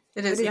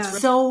 It is. But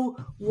it's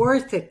so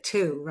worth it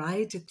too,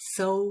 right? It's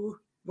so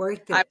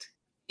worth it.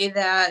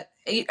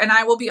 And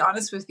I will be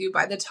honest with you,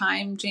 by the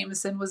time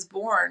Jameson was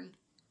born,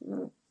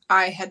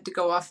 I had to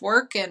go off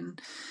work,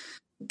 and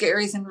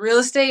Gary's in real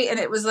estate, and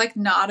it was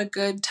not a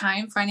good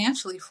time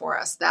financially for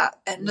us. That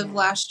end of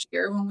last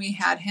year when we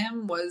had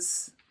him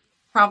was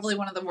probably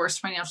one of the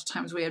worst financial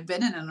times we had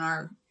been in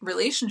our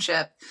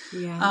relationship.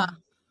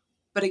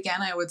 But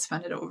again, I would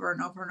spend it over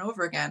and over and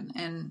over again.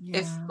 And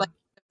if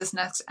this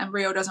next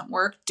embryo doesn't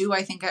work, do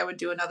I think I would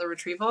do another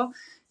retrieval?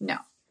 No.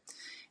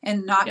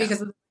 And not because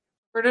of the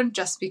burden,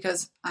 just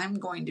because I'm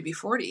going to be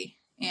 40.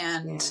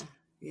 And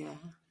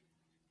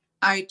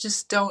I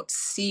just don't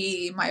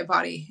see my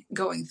body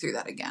going through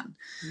that again.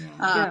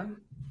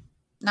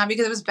 Not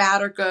because it was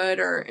bad or good,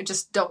 or I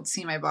just don't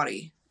see my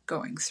body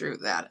going through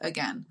that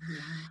again.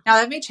 Now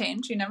that may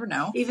change. You never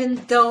know.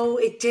 Even though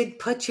it did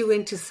put you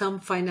into some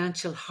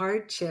financial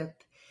hardship,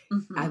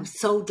 I'm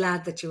so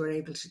glad that you were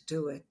able to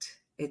do it.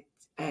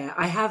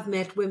 I have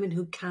met women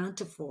who can't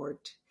afford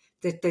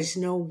that. There's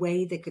no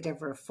way they could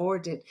ever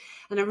afford it.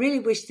 And I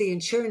really wish the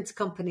insurance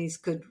companies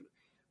could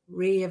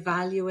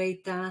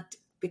reevaluate that,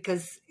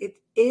 because it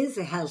is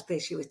a health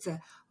issue. It's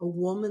a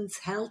woman's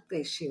health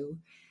issue.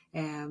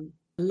 A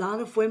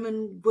lot of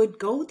women would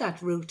go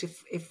that route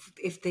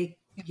if they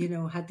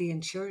had the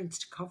insurance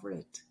to cover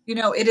it.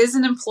 It is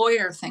an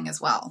employer thing as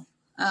well.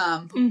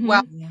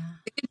 The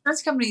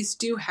insurance companies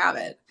do have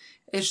it.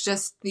 It's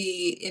just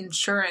the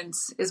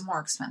insurance is more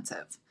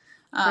expensive.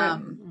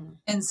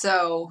 And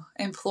so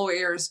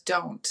employers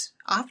don't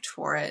opt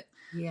for it.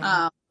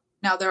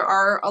 Now there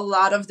are a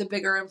lot of the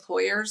bigger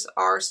employers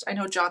I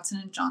know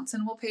Johnson &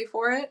 Johnson will pay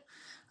for it.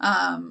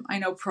 I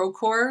know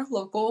Procore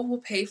local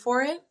will pay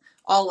for it.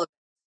 All of it.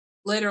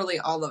 Literally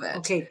all of it.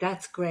 Okay,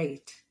 that's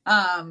great.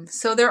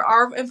 So there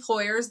are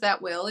employers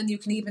that will, and you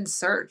can even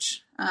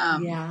search.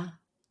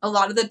 A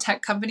lot of the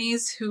tech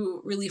companies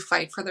who really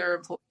fight for their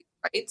employee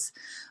rights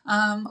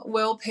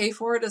will pay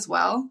for it as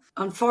well.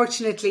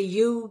 Unfortunately,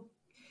 you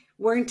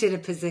weren't in a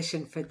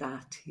position for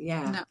that.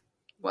 No,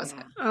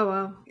 wasn't. Oh,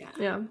 wow.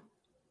 Yeah.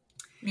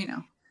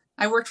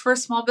 I worked for a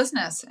small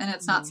business, and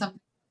it's not something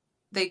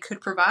they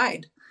could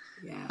provide.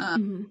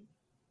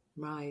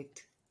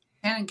 Right.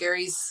 And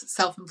Gary's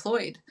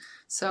self-employed.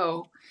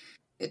 So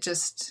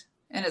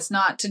it's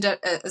not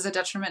as a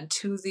detriment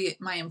to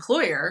my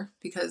employer,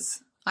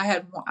 because I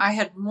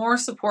had more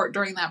support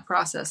during that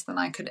process than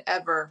I could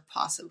ever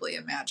possibly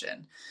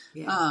imagine.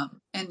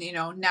 And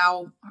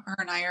now her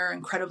and I are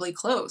incredibly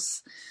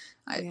close.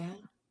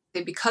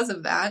 say because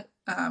of that,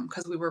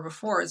 because we were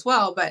before as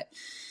well, but,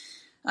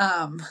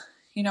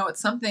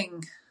 it's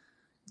something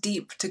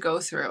deep to go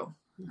through.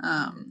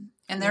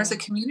 And there's a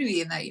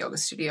community in that yoga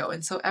studio.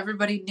 And so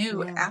everybody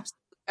knew absolutely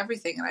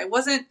everything. And I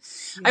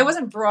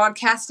wasn't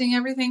broadcasting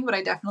everything, but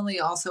I definitely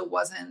also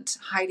wasn't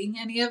hiding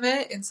any of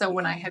it. And so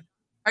when I had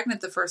been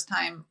pregnant the first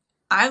time,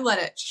 I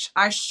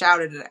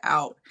shouted it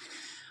out.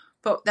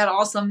 But that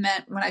also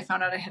meant when I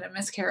found out I had a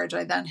miscarriage,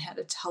 I then had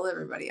to tell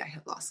everybody I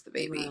had lost the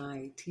baby.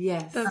 Right.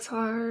 Yes. That's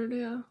hard.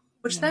 Yeah.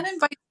 Which then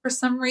invites, for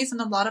some reason,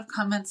 a lot of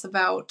comments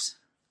about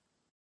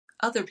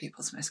other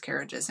people's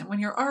miscarriages. And when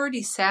you're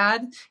already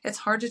sad, it's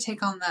hard to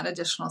take on that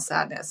additional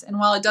sadness. And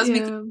while it does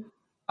make it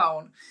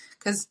own,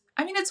 because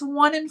it's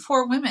 1 in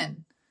 4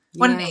 women,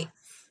 1 in 8.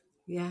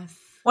 Yes.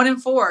 1 in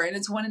 4, and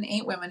it's 1 in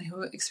 8 women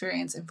who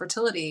experience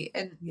infertility.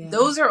 And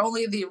those are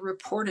only the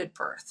reported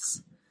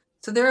births.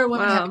 So there are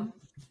women having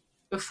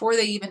before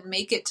they even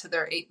make it to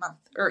their 8-month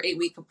or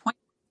 8-week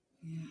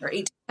appointment, or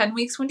 8 to 10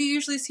 weeks. When do you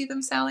usually see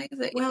them, Sally? Is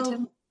it 8 to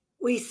 10?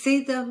 We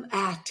see them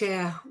at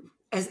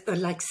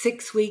like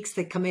 6 weeks.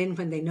 They come in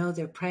when they know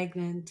they're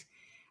pregnant,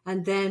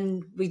 and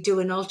then we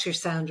do an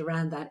ultrasound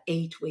around that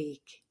 8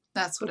 week.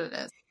 That's what it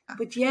is.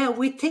 Yeah. But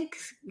we think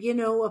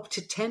up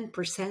to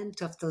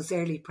 10% of those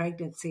early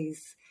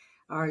pregnancies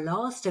are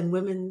lost, and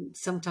women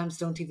sometimes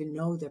don't even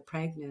know they're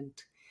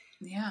pregnant.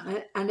 Yeah.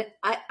 And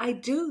I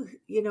do,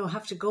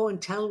 have to go and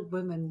tell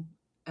women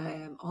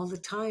all the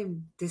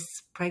time,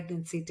 this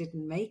pregnancy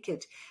didn't make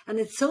it. And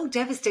it's so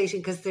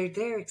devastating because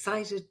they're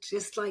excited,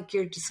 just like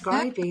you're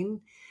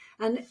describing.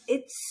 And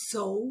it's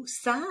so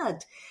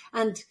sad.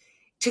 And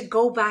to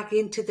go back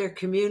into their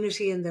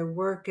community and their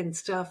work and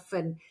stuff,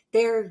 and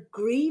they're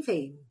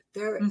grieving.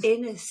 They're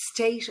in a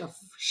state of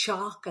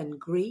shock and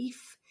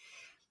grief.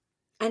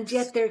 And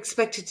yet they're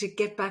expected to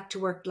get back to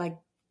work like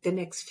the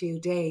next few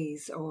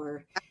days,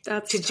 or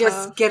That's to tough.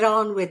 just get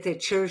on with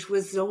it. Sure, it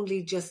was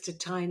only just a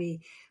tiny,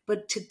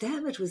 but to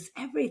them it was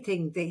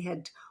everything. They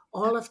had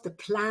all of the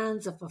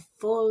plans of a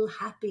full,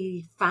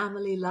 happy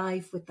family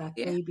life with that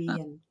baby.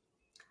 And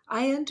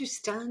I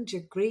understand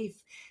your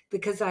grief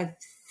because I've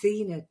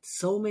seen it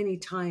so many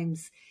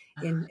times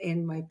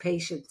in my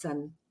patients,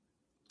 and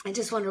I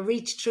just want to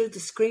reach through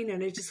the screen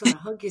and I just want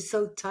to hug you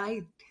so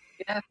tight.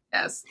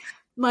 Yes.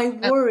 My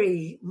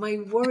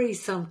worry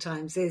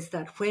sometimes is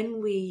that when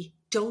we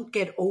don't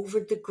get over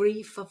the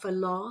grief of a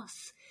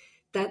loss,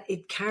 that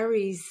it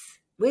carries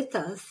with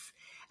us,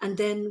 and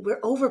then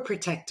we're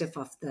overprotective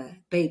of the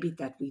baby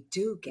that we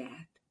do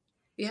get.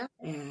 Yeah.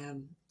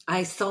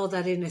 I saw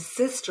that in a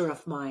sister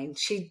of mine.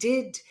 She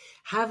did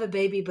have a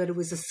baby, but it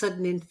was a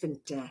sudden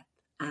infant death.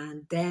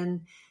 And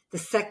then the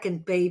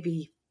second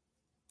baby,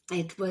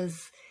 it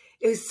was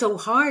so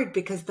hard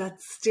because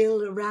that's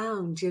still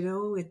around,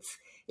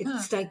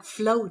 it's like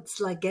floats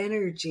like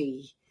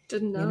energy.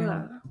 Didn't know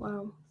that.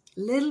 Wow.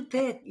 Little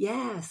bit,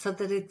 yeah. So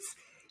that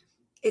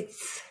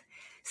it's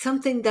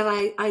something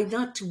that I'm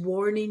not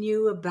warning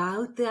you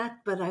about that,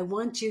 but I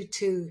want you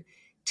to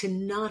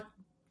not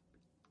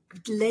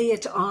lay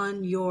it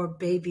on your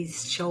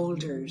baby's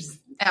shoulders.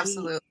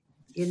 Absolutely.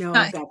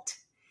 That.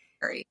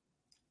 Great.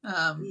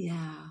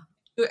 Yeah.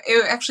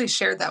 You actually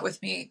shared that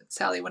with me,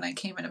 Sally, when I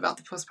came in about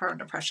the postpartum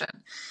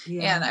depression.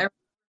 Yeah. And I was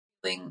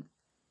feeling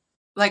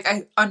like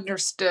I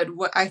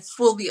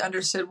fully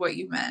understood what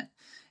you meant.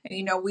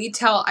 And,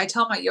 I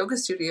tell my yoga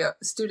studio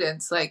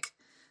students, like,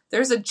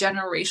 there's a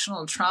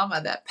generational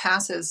trauma that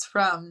passes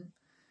from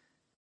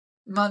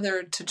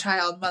mother to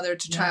child, mother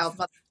to child,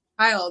 mother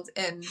to child.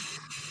 And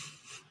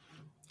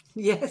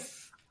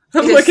yes,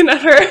 I'm looking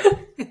at her.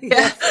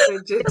 Yes,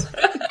 Bridget.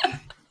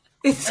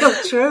 It's so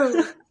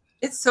true.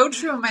 It's so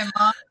true. My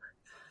mom,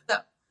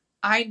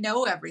 I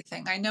know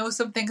everything. I know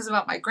some things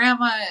about my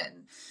grandma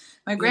and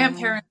my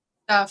grandparents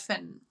and stuff.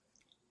 And,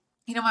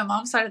 my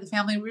mom's side of the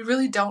family, we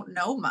really don't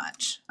know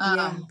much.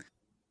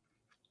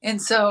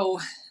 And so,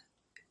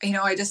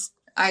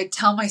 I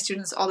tell my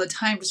students all the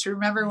time, just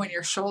remember when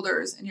your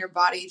shoulders and your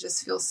body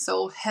just feel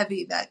so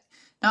heavy that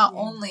not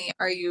only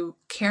are you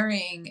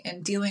carrying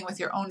and dealing with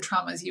your own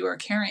traumas, you are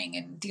carrying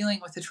and dealing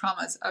with the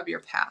traumas of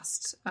your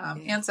past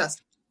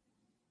ancestors.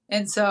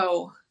 And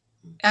so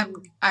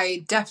I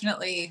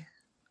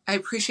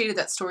appreciated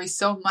that story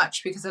so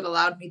much because it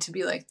allowed me to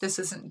be like, this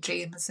isn't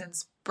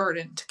Jameson's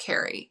burden to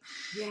carry.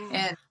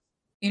 Yeah.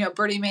 And,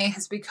 Birdie Mae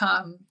has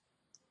become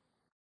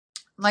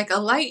like a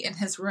light in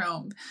his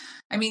room.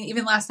 I mean,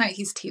 even last night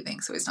he's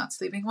teething, so he's not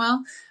sleeping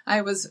well.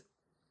 I was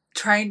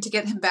trying to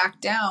get him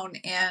back down,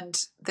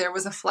 and there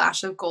was a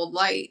flash of gold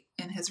light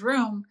in his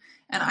room.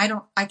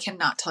 And I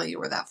cannot tell you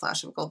where that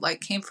flash of gold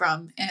light came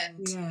from.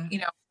 And,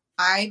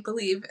 I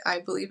believe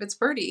it's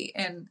Birdie.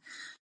 And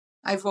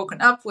I've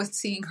woken up with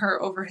seeing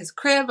her over his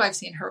crib. I've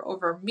seen her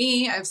over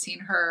me. I've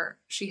seen her.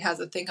 She has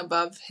a thing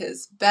above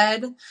his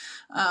bed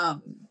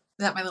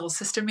that my little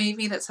sister made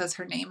me that says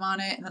her name on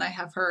it. And then I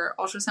have her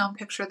ultrasound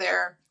picture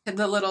there. And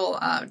the little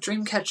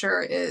dream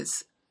catcher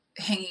is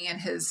hanging in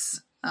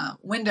his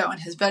window in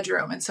his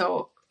bedroom. And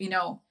so,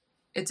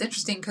 it's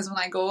interesting because when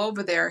I go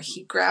over there,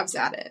 he grabs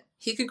at it.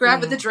 He could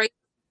grab at the drape.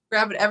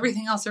 grab at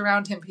everything else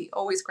around him, but he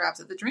always grabs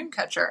at the dream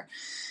catcher.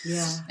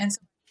 Yeah. And so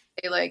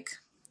I say, like,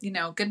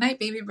 good night,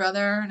 baby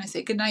brother. And I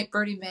say, good night,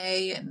 Birdie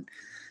Mae. And,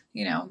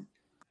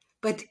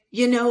 But,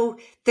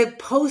 the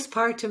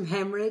postpartum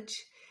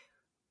hemorrhage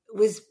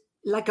was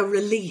like a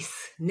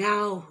release.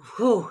 Now,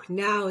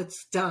 now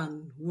it's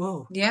done.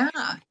 Whoa. Yeah.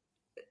 And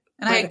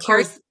But I had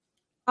carried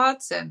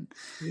thoughts, and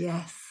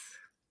yes,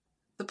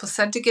 the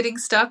placenta getting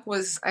stuck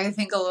was, I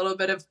think, a little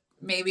bit of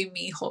maybe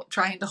me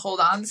trying to hold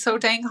on so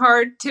dang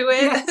hard to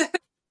it.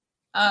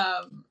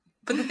 Yeah.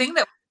 But the thing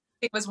that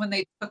was when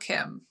they took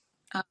him,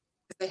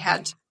 they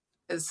had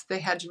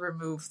to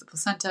remove the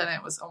placenta, and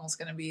it was almost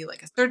going to be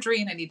like a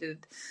surgery, and I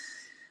needed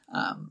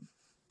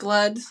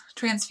blood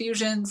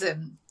transfusions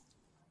and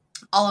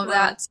all of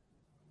that.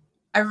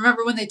 I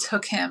remember when they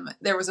took him,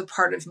 there was a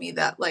part of me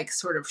that like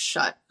sort of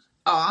shut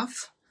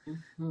off,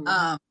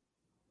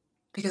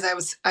 because I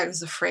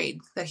was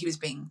afraid that he was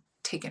being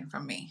taken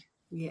from me.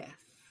 Yes.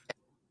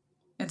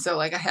 And so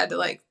like I had to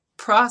like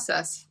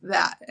process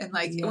that, and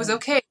like it was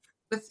okay.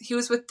 He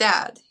was with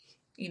Dad,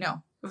 it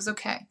was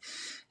okay,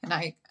 and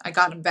I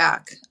got him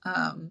back.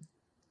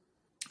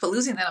 But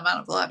losing that amount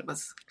of blood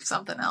was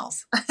something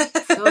else.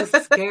 So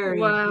scary.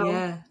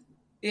 Wow.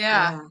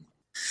 Yeah.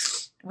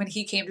 When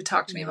he came to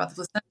talk to me about the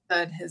placenta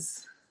and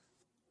his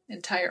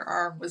entire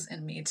arm was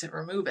in me to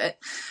remove it,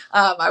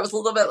 I was a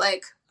little bit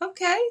like,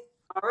 okay,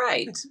 all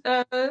right.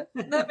 God,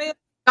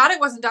 it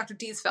wasn't Dr.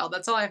 Diesfeld.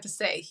 That's all I have to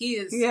say. He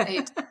is a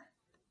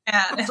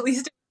man, at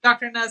least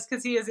Dr. Nuss,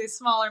 because he is a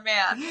smaller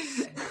man.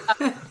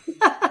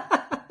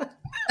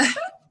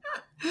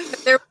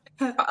 There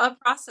was a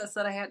process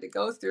that I had to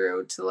go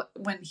through to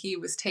when he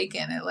was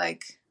taken. It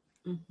like,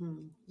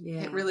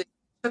 it really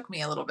took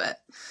me a little bit.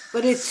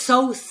 But it's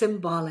so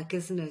symbolic,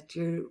 isn't it?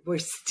 We're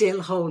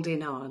still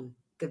holding on.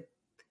 The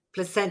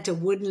placenta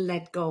wouldn't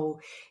let go.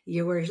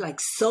 You were like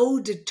so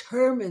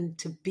determined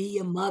to be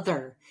a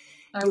mother.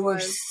 You were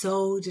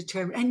so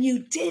determined, and you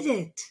did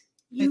it.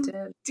 You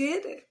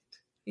did it.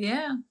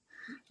 Yeah.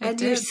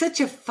 And you're such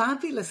a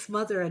fabulous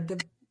mother,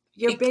 and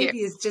your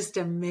baby is just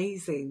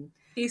amazing.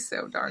 He's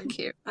so darn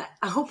cute.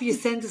 I hope you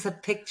send us a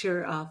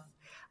picture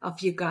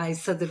of you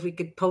guys so that we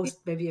could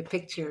post maybe a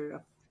picture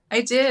of. I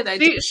did.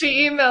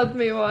 She emailed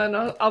me one.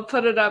 I'll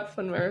put it up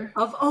when we're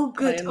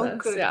good.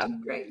 Yeah.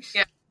 Great.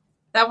 Yeah.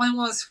 That one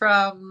was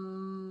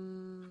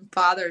from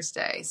Father's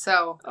Day.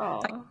 So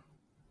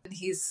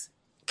he's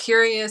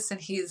curious, and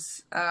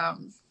he's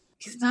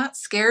not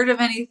scared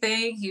of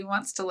anything. He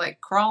wants to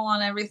like crawl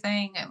on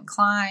everything and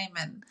climb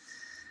and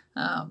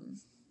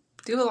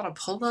do a lot of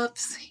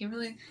pull-ups. He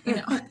really,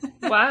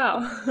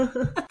 Wow.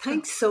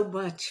 Thanks so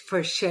much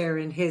for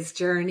sharing his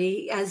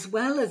journey as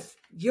well as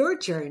your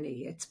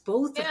journey. It's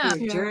both of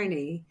your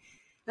journey.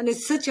 And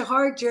it's such a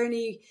hard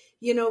journey,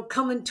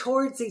 coming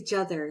towards each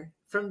other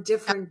from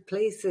different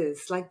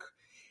places. Like,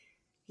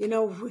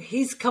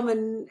 he's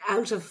coming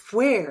out of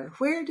where?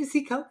 Where does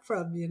he come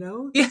from,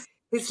 Yeah.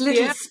 His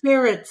little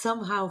spirit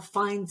somehow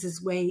finds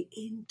his way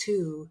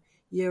into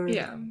your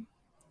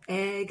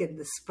egg and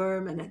the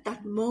sperm, and at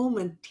that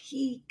moment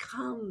he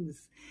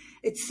comes.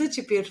 It's such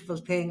a beautiful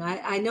thing.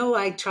 I know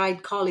I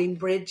tried calling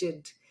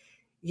Bridget,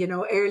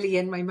 early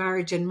in my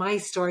marriage, and my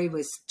story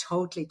was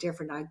totally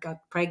different. I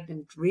got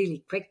pregnant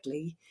really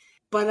quickly,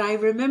 but I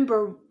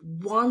remember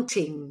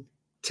wanting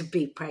to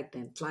be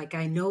pregnant. Like,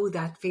 I know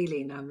that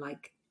feeling. I'm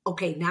like,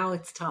 okay, now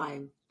it's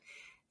time.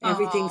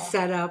 Everything's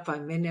set up.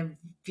 I'm in a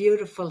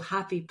beautiful,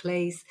 happy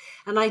place.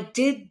 And I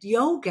did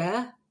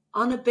yoga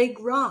on a big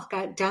rock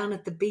down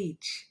at the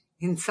beach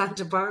in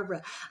Santa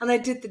Barbara. And I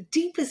did the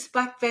deepest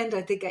back bend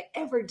I think I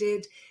ever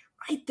did,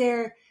 right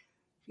there,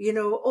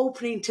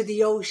 opening to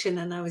the ocean.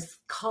 And I was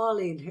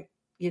calling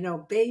her,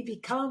 baby,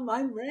 come,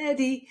 I'm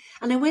ready.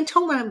 And I went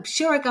home, and I'm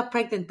sure I got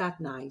pregnant that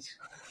night.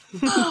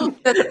 I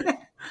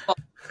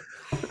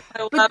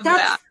love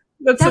that.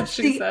 That's what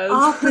she the says.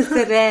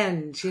 Opposite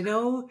end,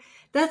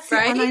 That's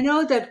right. And I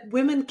know that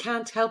women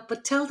can't help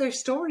but tell their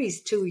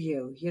stories to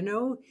you,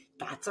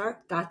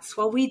 That's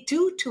what we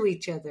do to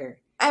each other.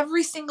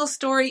 Every single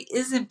story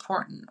is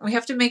important. We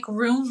have to make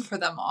room for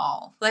them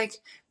all. Like,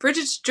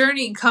 Bridget's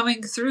journey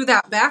coming through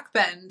that back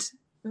bend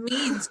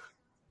means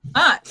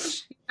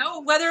much.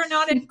 Whether or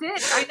not it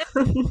did. I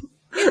know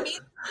it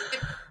means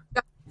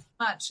as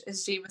much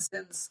as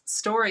Jameson's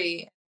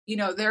story.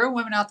 There are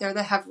women out there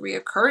that have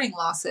reoccurring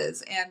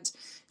losses and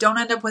don't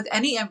end up with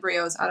any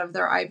embryos out of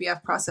their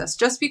IVF process.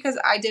 Just because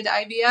I did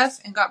IVF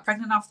and got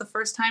pregnant off the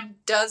first time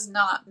does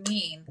not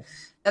mean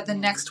that the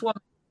next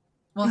woman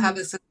will have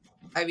this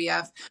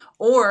IVF,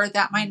 or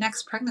that my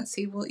next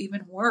pregnancy will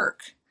even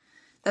work.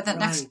 That the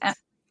next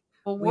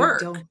will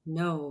work. We don't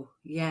know.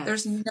 Yes.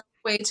 There's no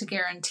way to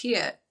guarantee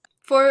it.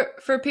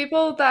 For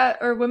people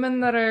that are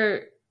women that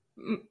are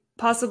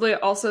possibly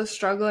also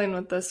struggling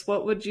with this,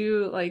 what would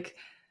you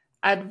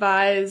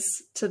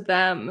advise to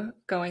them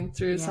going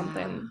through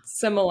something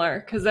similar?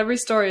 Because every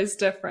story is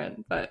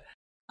different, but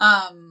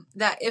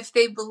that if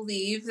they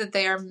believe that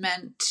they are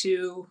meant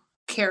to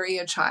carry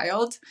a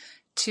child,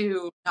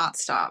 to not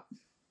stop,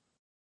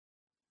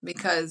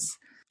 because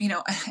you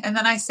know, and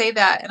then I say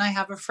that, and I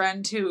have a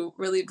friend who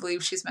really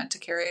believes she's meant to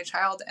carry a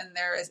child, and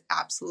there is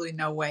absolutely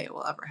no way it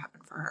will ever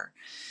happen for her.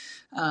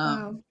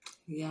 Wow.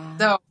 Yeah.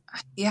 So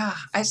yeah,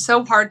 it's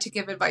so hard to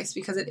give advice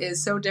because it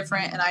is so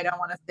different, and I don't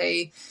want to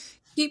say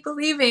keep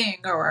believing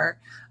or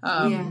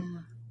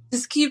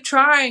just keep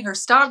trying or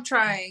stop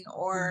trying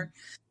or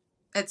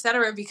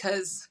etc.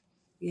 because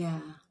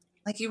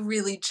like you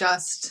really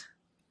just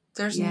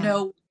there's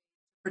no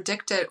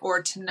predict it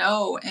or to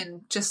know,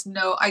 and just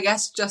know, I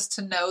guess, just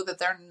to know that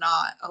they're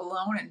not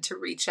alone and to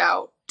reach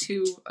out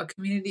to a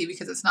community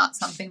because it's not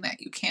something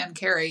that you can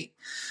carry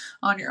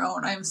on your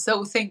own. I'm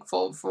so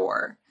thankful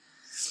for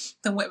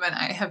the women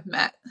I have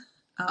met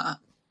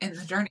in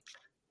the journey.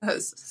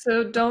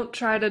 So don't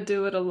try to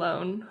do it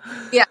alone.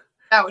 Yeah,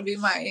 that would be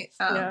my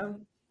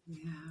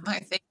my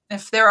thing.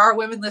 If there are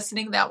women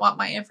listening that want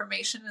my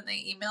information and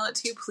they email it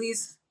to you,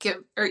 please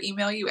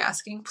email you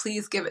asking,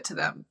 please give it to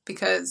them,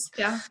 because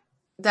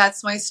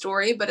that's my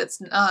story, but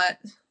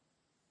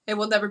it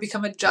will never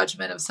become a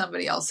judgment of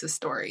somebody else's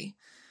story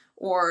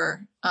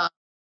or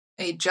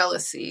a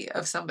jealousy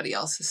of somebody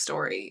else's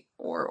story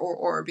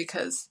or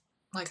because,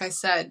 like I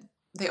said,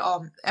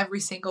 every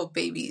single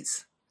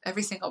baby's,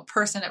 every single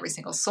person, every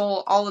single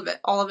soul, all of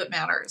it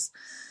matters.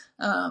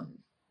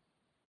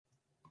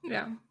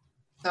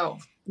 So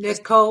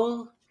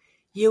Nicole,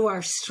 you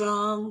are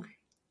strong,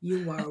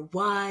 you are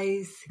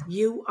wise,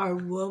 you are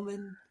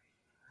woman,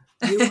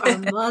 you are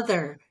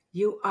mother.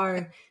 You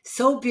are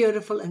so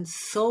beautiful and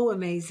so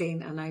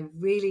amazing, and I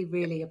really,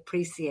 really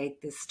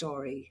appreciate this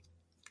story.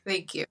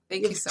 Thank you.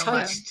 Thank you so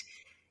much.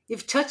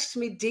 You've touched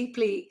me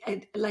deeply,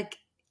 and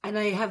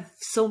I have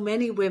so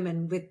many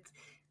women with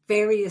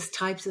various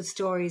types of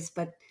stories,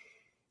 but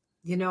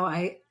you know,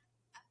 I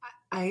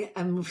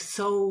am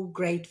so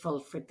grateful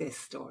for this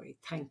story.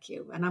 Thank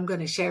you, and I'm going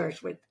to share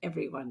it with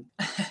everyone.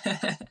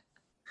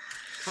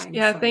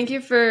 Thank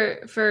you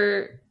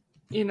for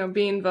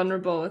being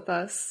vulnerable with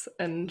us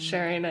and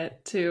sharing it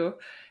to,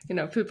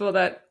 people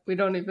that we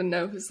don't even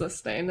know who's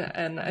listening.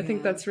 And I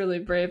think that's really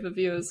brave of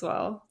you as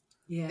well.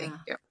 Yeah. Thank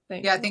you.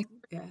 Thank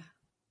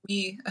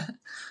you.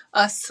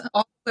 Us,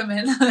 all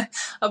women,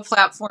 a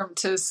platform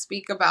to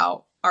speak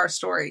about our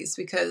stories,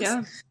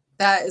 because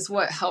that is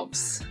what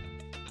helps.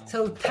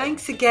 So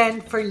thanks again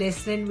for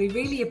listening. We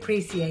really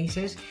appreciate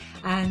it.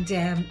 And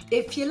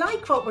if you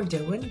like what we're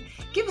doing,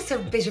 give us a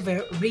bit of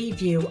a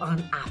review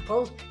on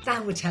Apple.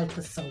 That would help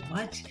us so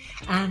much.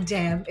 And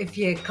if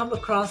you come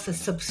across a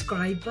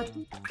subscribe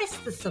button, press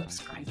the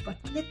subscribe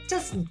button. It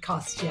doesn't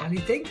cost you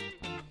anything.